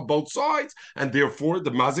recovery of both sides. And therefore,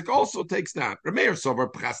 the mazik also takes that. Reb Meir sover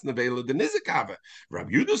pras nevela the nizik have. Reb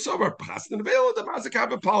Yehuda sover pras nevela the mazik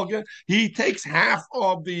have palga. He takes half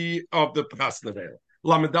of the pras nevela.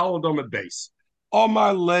 Lamedal domet base.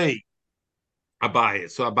 Omalei. Abaye.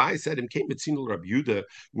 So Abaye said, "In came Mitzinul Rabbi Yehuda,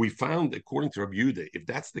 we found, according to Rabbi Yehuda, if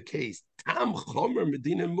that's the case, Tam Chomer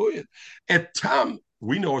Medina Muyad. At Tam,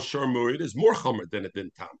 we know a Shor Muyad is more Chomer than a Din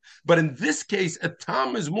Tam. But in this case, a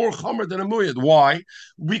Tam is more Chomer than a Muyad. Why?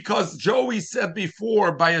 Because Joey said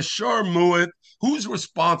before, by a Shor Muyad, who's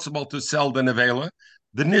responsible to sell the Nevela?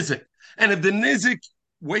 The Nizik. And if the Nizik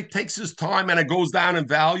takes his time and it goes down in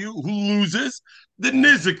value, who loses? The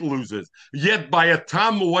Nizik loses. Yet by a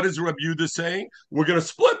tam, what is Rabbi Yehuda saying? We're going to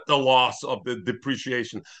split the loss of the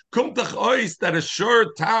depreciation. Kum ois that a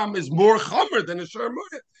sure tam is more chomer than a sure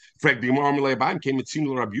mu'it. Frag the Gemara Meleibam came it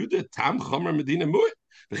seemed Rabbi Yehuda tam chomer medina mu'it.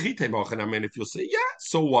 If you'll say, yeah,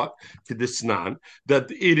 so what? To the Snan, that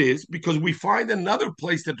it is, because we find another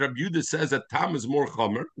place that Rabbi Yehuda says that Tam is more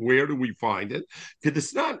Chomer. Where do we find it? To the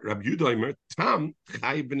Snan, Rabbi Yehuda, Tam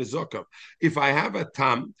Chayiv ben Zokov. If I have a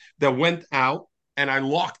Tam that went out and I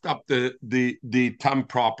locked up the Tam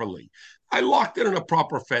properly, I locked it in a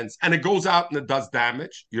proper fence and it goes out and it does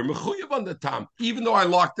damage, you're mechuyev on the tam, even though I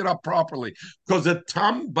locked it up properly. Because a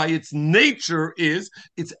tam, by its nature, it's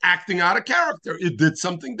acting out of character. It did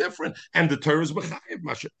something different. And the Torah is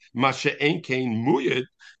mechayev. Mashe ein kein muyed.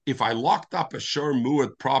 If I locked up a shor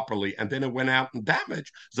muyed properly and then it went out and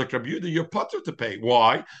damaged, Zok Rabbi Yehuda, you're putter to pay.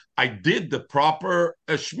 Why? I did the proper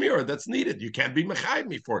shmira that's needed. You can't be mechayev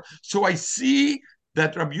me for it. So I see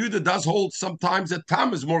that Rabbi Yehuda does hold sometimes that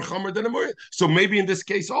tam is more chomer than a muyad. So maybe in this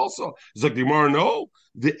case also. Zagdimar, no.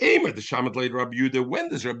 The aim of the Shamat later Rabbi Yehuda, when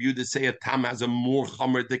does Rabbi Yehuda say a tam has a more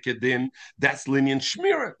chomer dikadin? That's linyan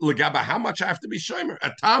shmira. Legaba, how much I have to be shomer?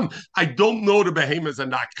 A tam, I don't know the behemoth is a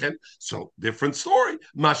nakchen. So different story.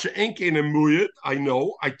 Masha enke in a muyad, I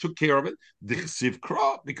know, I took care of it. The chsiv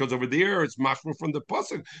kra, because over there it's mashma from the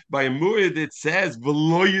pasuk. By a muyad it says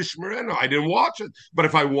v'lo yishmereno. I didn't watch it, but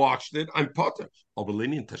if I watched it, I'm potter.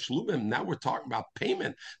 Now we're talking about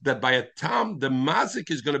payment, that by a tam, the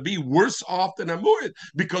mazik is going to be worse off than a mu'id,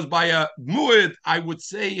 because by a mu'id, I would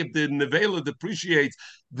say if the nevela depreciates,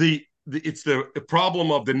 the it's the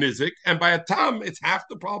problem of the nizik, and by a tam, it's half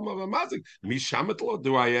the problem of a mazik. Mishametlo,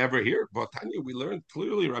 do I ever hear? But Tanya, we learned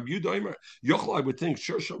clearly. Rabbi Yudoimer, Yochel, I would think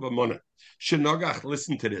Shursh of Amona. Shenogach,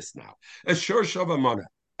 listen to this now. A Shursh of Amona.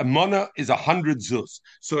 Amona is 100 zuz.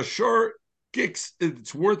 So a shur kicks,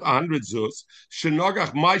 it's worth 100 zuz.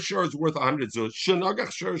 Shenogach, my shur is worth 100 zuz.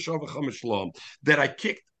 Shenogach shur shava chamishlam. That I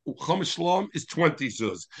kicked Chumash Shalom is 20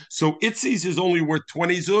 zuz. So Itzi's is only worth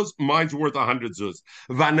 20 zuz, mine's worth 100 zuz.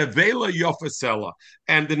 Vanavela Yofasela,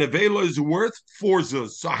 and the Nevela is worth 4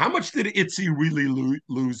 zuz. So how much did Itzi really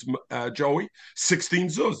lose, Joey? 16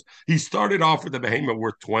 zuz. He started off with the behemoth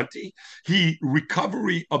worth 20. He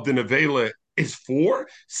recovery of the Nevela is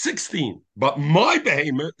 16. But my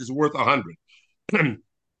behemoth is worth 100.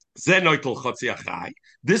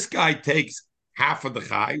 This guy takes half of the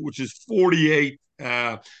chai, which is 48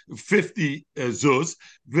 50 zuz,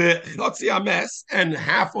 the mess, and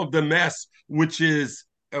half of the mess, which is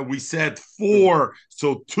we said 4,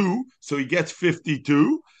 so 2, so he gets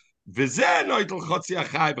 52. Amrit,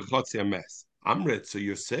 so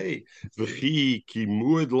you say,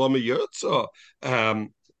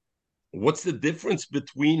 what's the difference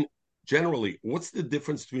between generally? What's the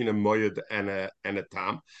difference between a moyed and a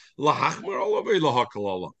tam?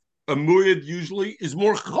 A muyid usually is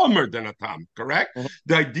more chomer than a tam, correct? Mm-hmm.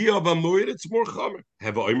 The idea of a muyid, it's more chomer.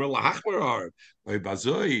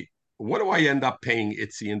 What do I end up paying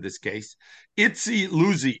Itzi in this case? Itzi,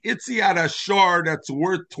 Luzi. Itzi had a shard that's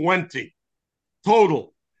worth 20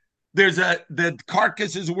 total. The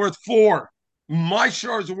carcass is worth 4. My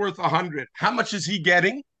shard is worth 100. How much is he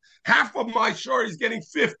getting? Half of my shore, he's getting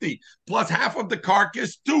 50, plus half of the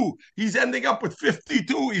carcass, 2. He's ending up with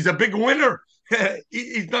 52. He's a big winner.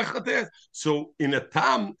 He's not there. So in a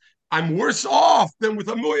tam, I'm worse off than with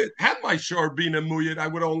a muyad. Had my shore been a muyad, I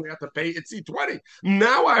would only have to pay Itzi 20.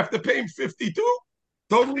 Now I have to pay him 52.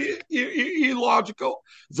 Totally illogical.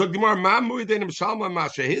 Zogdimar ma muyad shalma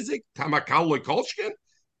masha hizik tamakal lekolshkin.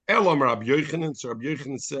 Elam Rabbi Yochanan. So Rabbi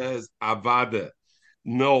Yochanan says avada.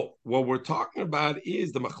 No, what we're talking about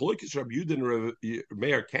is the machlokes Rabbi Yehuda and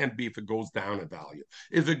Meir can't be if it goes down in value.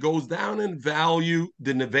 If it goes down in value,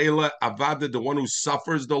 the nevela avada, the one who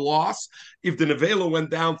suffers the loss. If the nevela went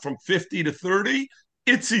down from 50 to 30,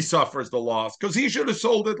 Itzi suffers the loss because he should have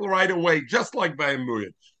sold it right away, just like by a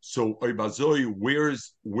muyad. So Oibazoi,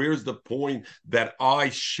 where's the point that I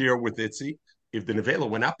share with Itzi? If the nevela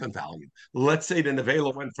went up in value, let's say the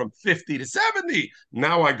nevela went from 50 to 70,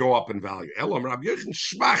 now I go up in value. Elam Rabbi Yochan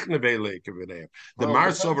shmach nevela keveneir. The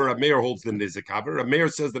Marsover Rameir holds the nizikaver. Rameir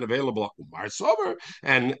says the nevela block Marsover,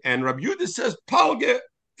 and Rabbi Yehuda says palge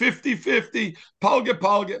 50-50,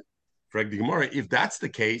 palge. If that's the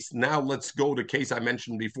case, now let's go to the case I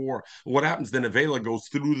mentioned before. What happens? The nevela goes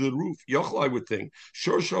through the roof. Yochel, I would think.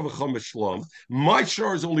 My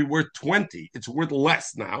share is only worth 20. It's worth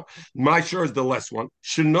less now. My share is the less one.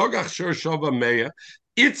 Shenogach share shava meya.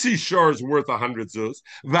 Itzi share is worth 100 zuz.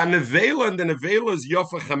 Vanevela, and the nevela is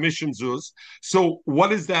yofa chamishim zuz. So what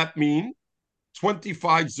does that mean?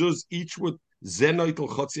 25 zuz each with how much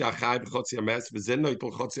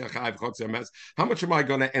am I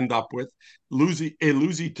going to end up with?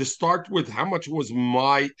 Luzi, to start with, how much was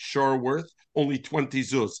my share worth? Only 20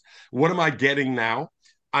 zuz. What am I getting now?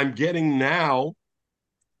 I'm getting now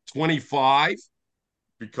 25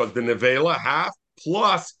 because the nevela half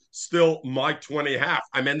plus still my 20 half.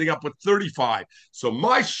 I'm ending up with 35. So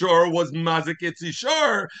my share was Mazik Itzi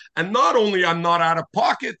share. And not only I'm not out of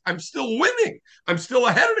pocket, I'm still winning. I'm still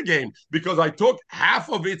ahead of the game because I took half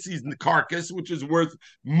of Itzi's carcass, which is worth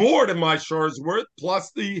more than my share is worth,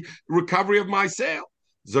 plus the recovery of my sale.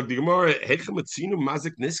 Zog the Gemara,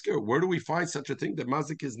 Mazik Nisker. Where do we find such a thing that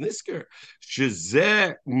Mazik is Nisker?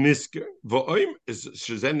 Shezeh Nisker.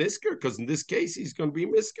 Shezeh Nisker, because in this case he's going to be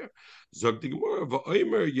Nisker. Zog the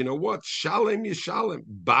Gemara, you know what? Shalem Yishalem.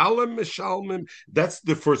 Balam Mishalmim. That's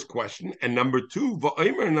the first question. And number two,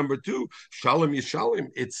 Shalem Yishalem.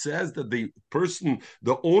 It says that the person,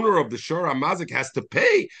 the owner of the Shara Mazik has to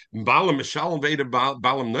pay. Balam Mishalem Veda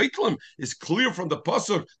Balam Neitlam is clear from the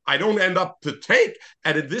Pasuk. I don't end up to take.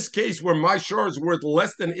 And in this case, where my share is worth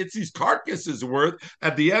less than Itzi's carcass is worth,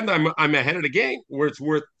 at the end I'm ahead of the game, where it's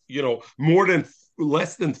worth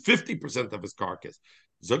less than 50% of his carcass.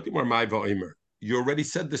 Zoktimar my va'omer. You already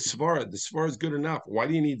said the svara. The svara is good enough. Why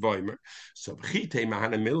do you need va'omer? So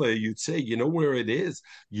you'd say, you know where it is.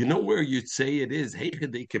 You know where you'd say it is.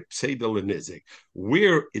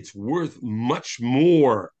 Where it's worth much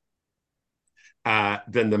more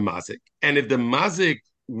than the mazik. And if the mazik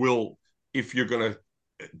will, if you're going to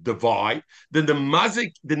divide, then the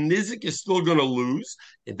nizik is still going to lose.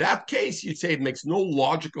 In that case, you say it makes no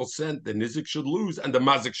logical sense. The nizik should lose and the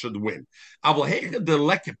mazik should win.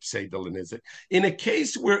 In a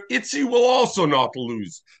case where itzi will also not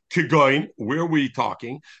lose, Kigoin, where are we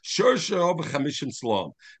talking?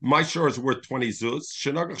 My share is worth 20 zuz.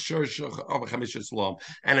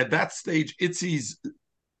 And at that stage, itzi's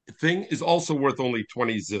thing is also worth only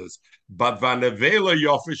 20 zuz. But vanavela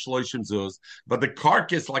yofish loishim zuz. But the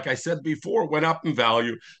carcass, like I said before, went up in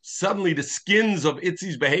value. Suddenly the skins of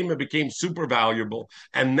Itzi's behemoth became super valuable.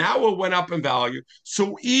 And now it went up in value.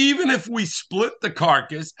 So even if we split the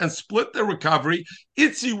carcass and split the recovery,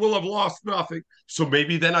 Itzi will have lost nothing. So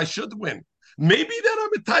maybe then I should win. Maybe then I'm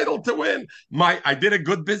entitled to win. I did a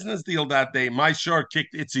good business deal that day. My shar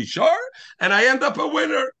kicked Itzi shar, and I end up a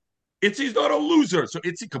winner. Itzy's not a loser. So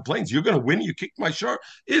Itzy complains, you're going to win? You kicked my shar?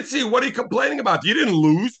 Itzy, what are you complaining about? You didn't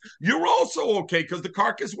lose. You're also okay because the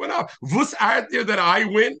carcass went up. Vus art there that I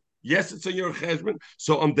win? Yes, it's in your cheshbon.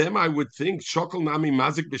 So on them, I would think, shokol nami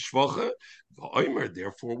mazik b'shvocha.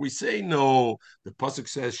 Therefore, we say no. The pasuk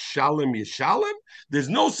says shalom yishalom. There's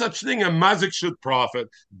no such thing. A mazik should profit.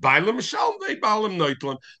 Bailam shalom, they bailam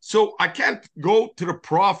noitlam. So I can't go to the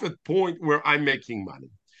profit point where I'm making money.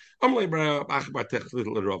 If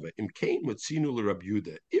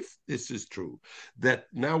this is true, that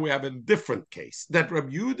now we have a different case, that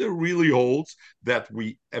Rabbi Yehuda really holds that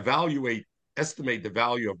we estimate the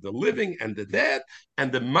value of the living and the dead,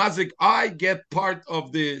 and the mazik, I get part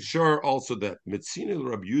of the shur also that. Mitzinu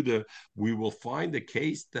Rabbi Yehuda, we will find a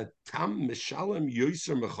case that tam mishalem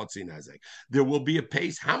yoiser mechotzi nazek. There will be a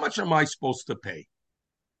pace. How much am I supposed to pay?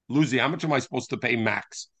 Lucy, how much am I supposed to pay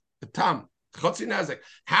max? Tam.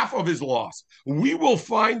 Half of his loss. We will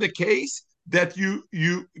find a case that you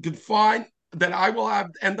can find that I will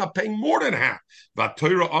end up paying more than half. But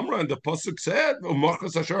Torah Amra and the pasuk said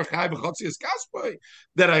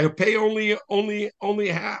that I pay only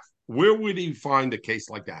half. Where would he find a case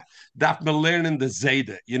like that? Daf Melerin in the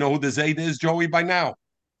Zayda. You know who the Zayda is, Joey? By now,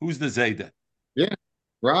 who's the Zayda? Yeah,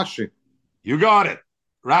 Rashi. You got it.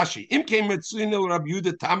 Rashi, im came mitzvino Rabbi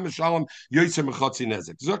Yehuda tam mishalom yoyser mechotzi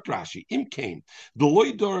nezek. Zok Rashi, im came the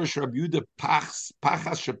loy dorish Rabbi Yehuda pachas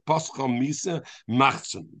shepascha misa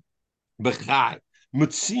machzum bechai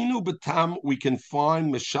mitzinu betam. We can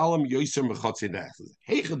find mishalom yoyser mechotzi nezek.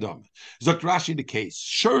 Hey chadam, Zok Rashi the case.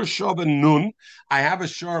 Shur shava nun. I have a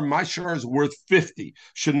shur. My shur is worth 50.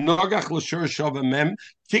 Shenogach l'shur shava mem.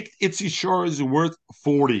 Kicked itzi shur is worth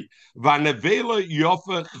 40. Vanevela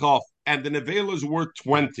yofa chaf. And the Nevela is worth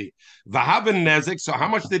 20. Vahavan Nezek, so how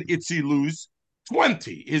much did Itzi lose?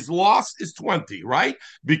 20. His loss is 20, right?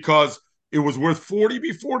 Because it was worth 40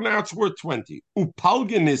 before, now it's worth 20.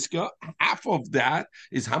 Upalganiska, half of that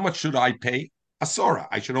is how much should I pay? Asora.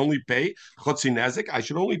 I should only pay Chotzi Nezek, I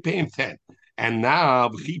should only pay him 10. And now,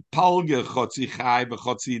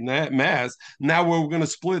 now we're going to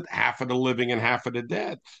split half of the living and half of the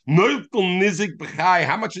dead.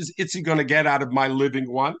 How much is Itzi going to get out of my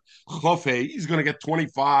living one? He's going to get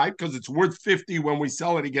 25 because it's worth 50. When we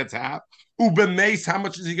sell it, he gets half. Mace, how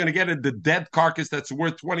much is he going to get at the dead carcass that's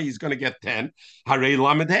worth 20? He's going to get 10. Hare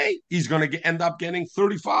Lamed Hey, he's going to end up getting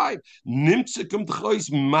 35.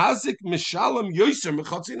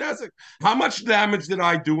 How much damage did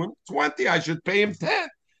I do him? 20. I should pay him 10.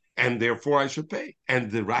 And therefore I should pay.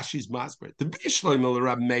 And the Rashi's Masber, the Bishloim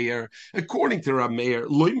Rab Meir, according to Rab Meir,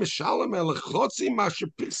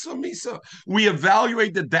 we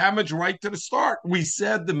evaluate the damage right to the start. We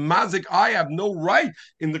said the mazik, I have no right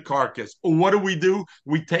in the carcass. What do?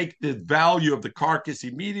 We take the value of the carcass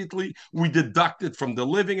immediately, we deduct it from the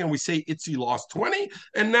living, and we say Itzi lost 20,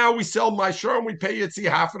 and now we sell my share and we pay Itzi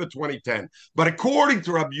half of the 2010. But according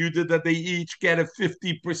to Rab Yehuda, that they each get a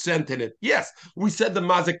 50% in it. Yes, we said the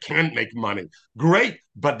mazik can't make money. Great,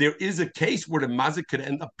 but there is a case where the mazik could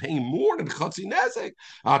end up paying more than Chatzi Nezek.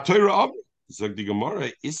 So the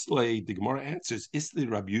Gemara answers, Isli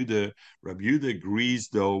Rabbi Yehuda. Rabbi Yehuda agrees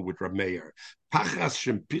though with Rab Meir. The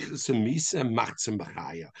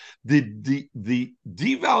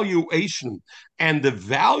devaluation and the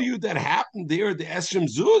value that happened there, the Eshem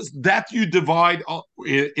Zuz, that you divide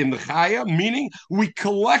in the Chaya, meaning we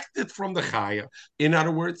collect it from the Chaya. In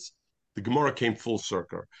other words, the Gemara came full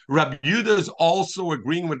circle. Rabbi Yehuda is also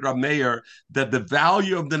agreeing with Rab Meir that the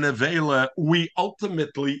value of the Nevela, we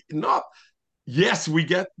ultimately not Yes, we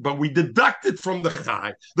get, but we deduct it from the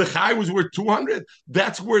chai. The chai was worth 200.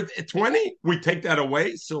 That's worth 20. We take that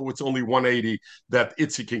away, so it's only 180 that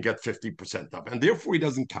Itzi can get 50% of, and therefore he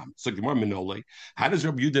doesn't come. So Gemara Minole, how does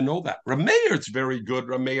Rabbi Yehuda know that? Rameir, it's very good.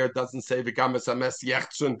 Rameir doesn't say v'kamas ames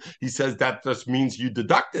yechtzun. He says that just means you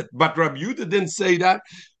deduct it, but Rabbi Yehuda didn't say that.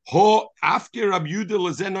 Ho after Rabbi Yehuda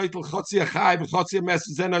lezenoitel chotzi achai v'chotzi mes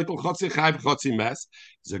zenoitel chotzi achai v'chotzi mes.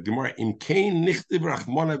 The Gemara in Kain nichtiv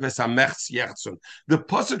rachmona v'samechs yechtzun. The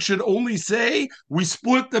pasuk should only say we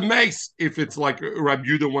split the mace if it's like Rabbi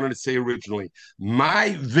Yehuda wanted to say originally.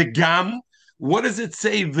 My v'gam. What does it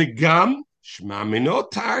say v'gam? Shma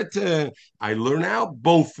minotarte. I learn out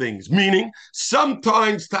both things. Meaning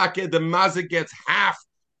sometimes take the mazik gets half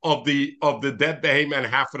of the dead behemoth and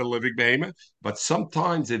half of the living behemoth. But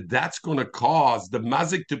sometimes if that's going to cause the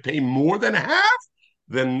mazik to pay more than half,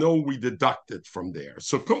 then no, we deduct it from there.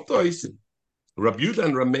 So Kumtois, Rabbi Yehuda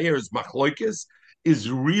and Rameir's machloikis is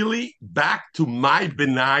really back to my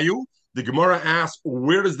benayu. The Gemara asks,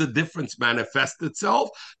 where does the difference manifest itself?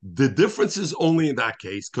 The difference is only in that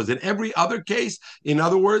case, because in every other case, in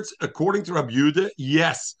other words, according to Rabbi Yehuda,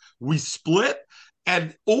 yes, we split,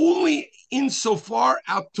 and only insofar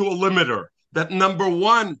out to a limiter that number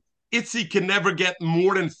one, Itzi can never get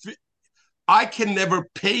more than I can never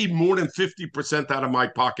pay more than 50% out of my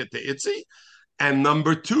pocket to Itzi. And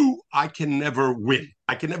number two, I can never win.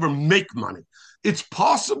 I can never make money. It's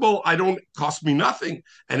possible I don't cost me nothing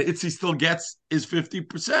and Itzi still gets his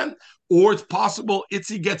 50%, or it's possible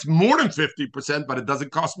Itzi gets more than 50%, but it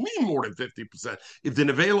doesn't cost me more than 50%. If the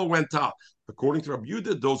Nevela went up, according to Rabbi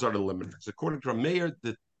Yehuda, those are the limiters. According to Rameir,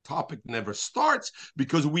 the topic never starts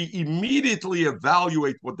because we immediately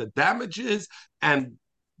evaluate what the damage is, and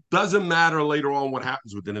doesn't matter later on what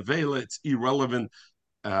happens with the Nevela. It's irrelevant.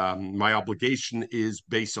 My obligation is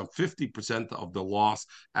based on 50% of the loss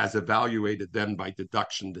as evaluated then by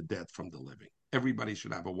deduction the debt from the living. Everybody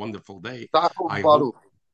should have a wonderful day. I hope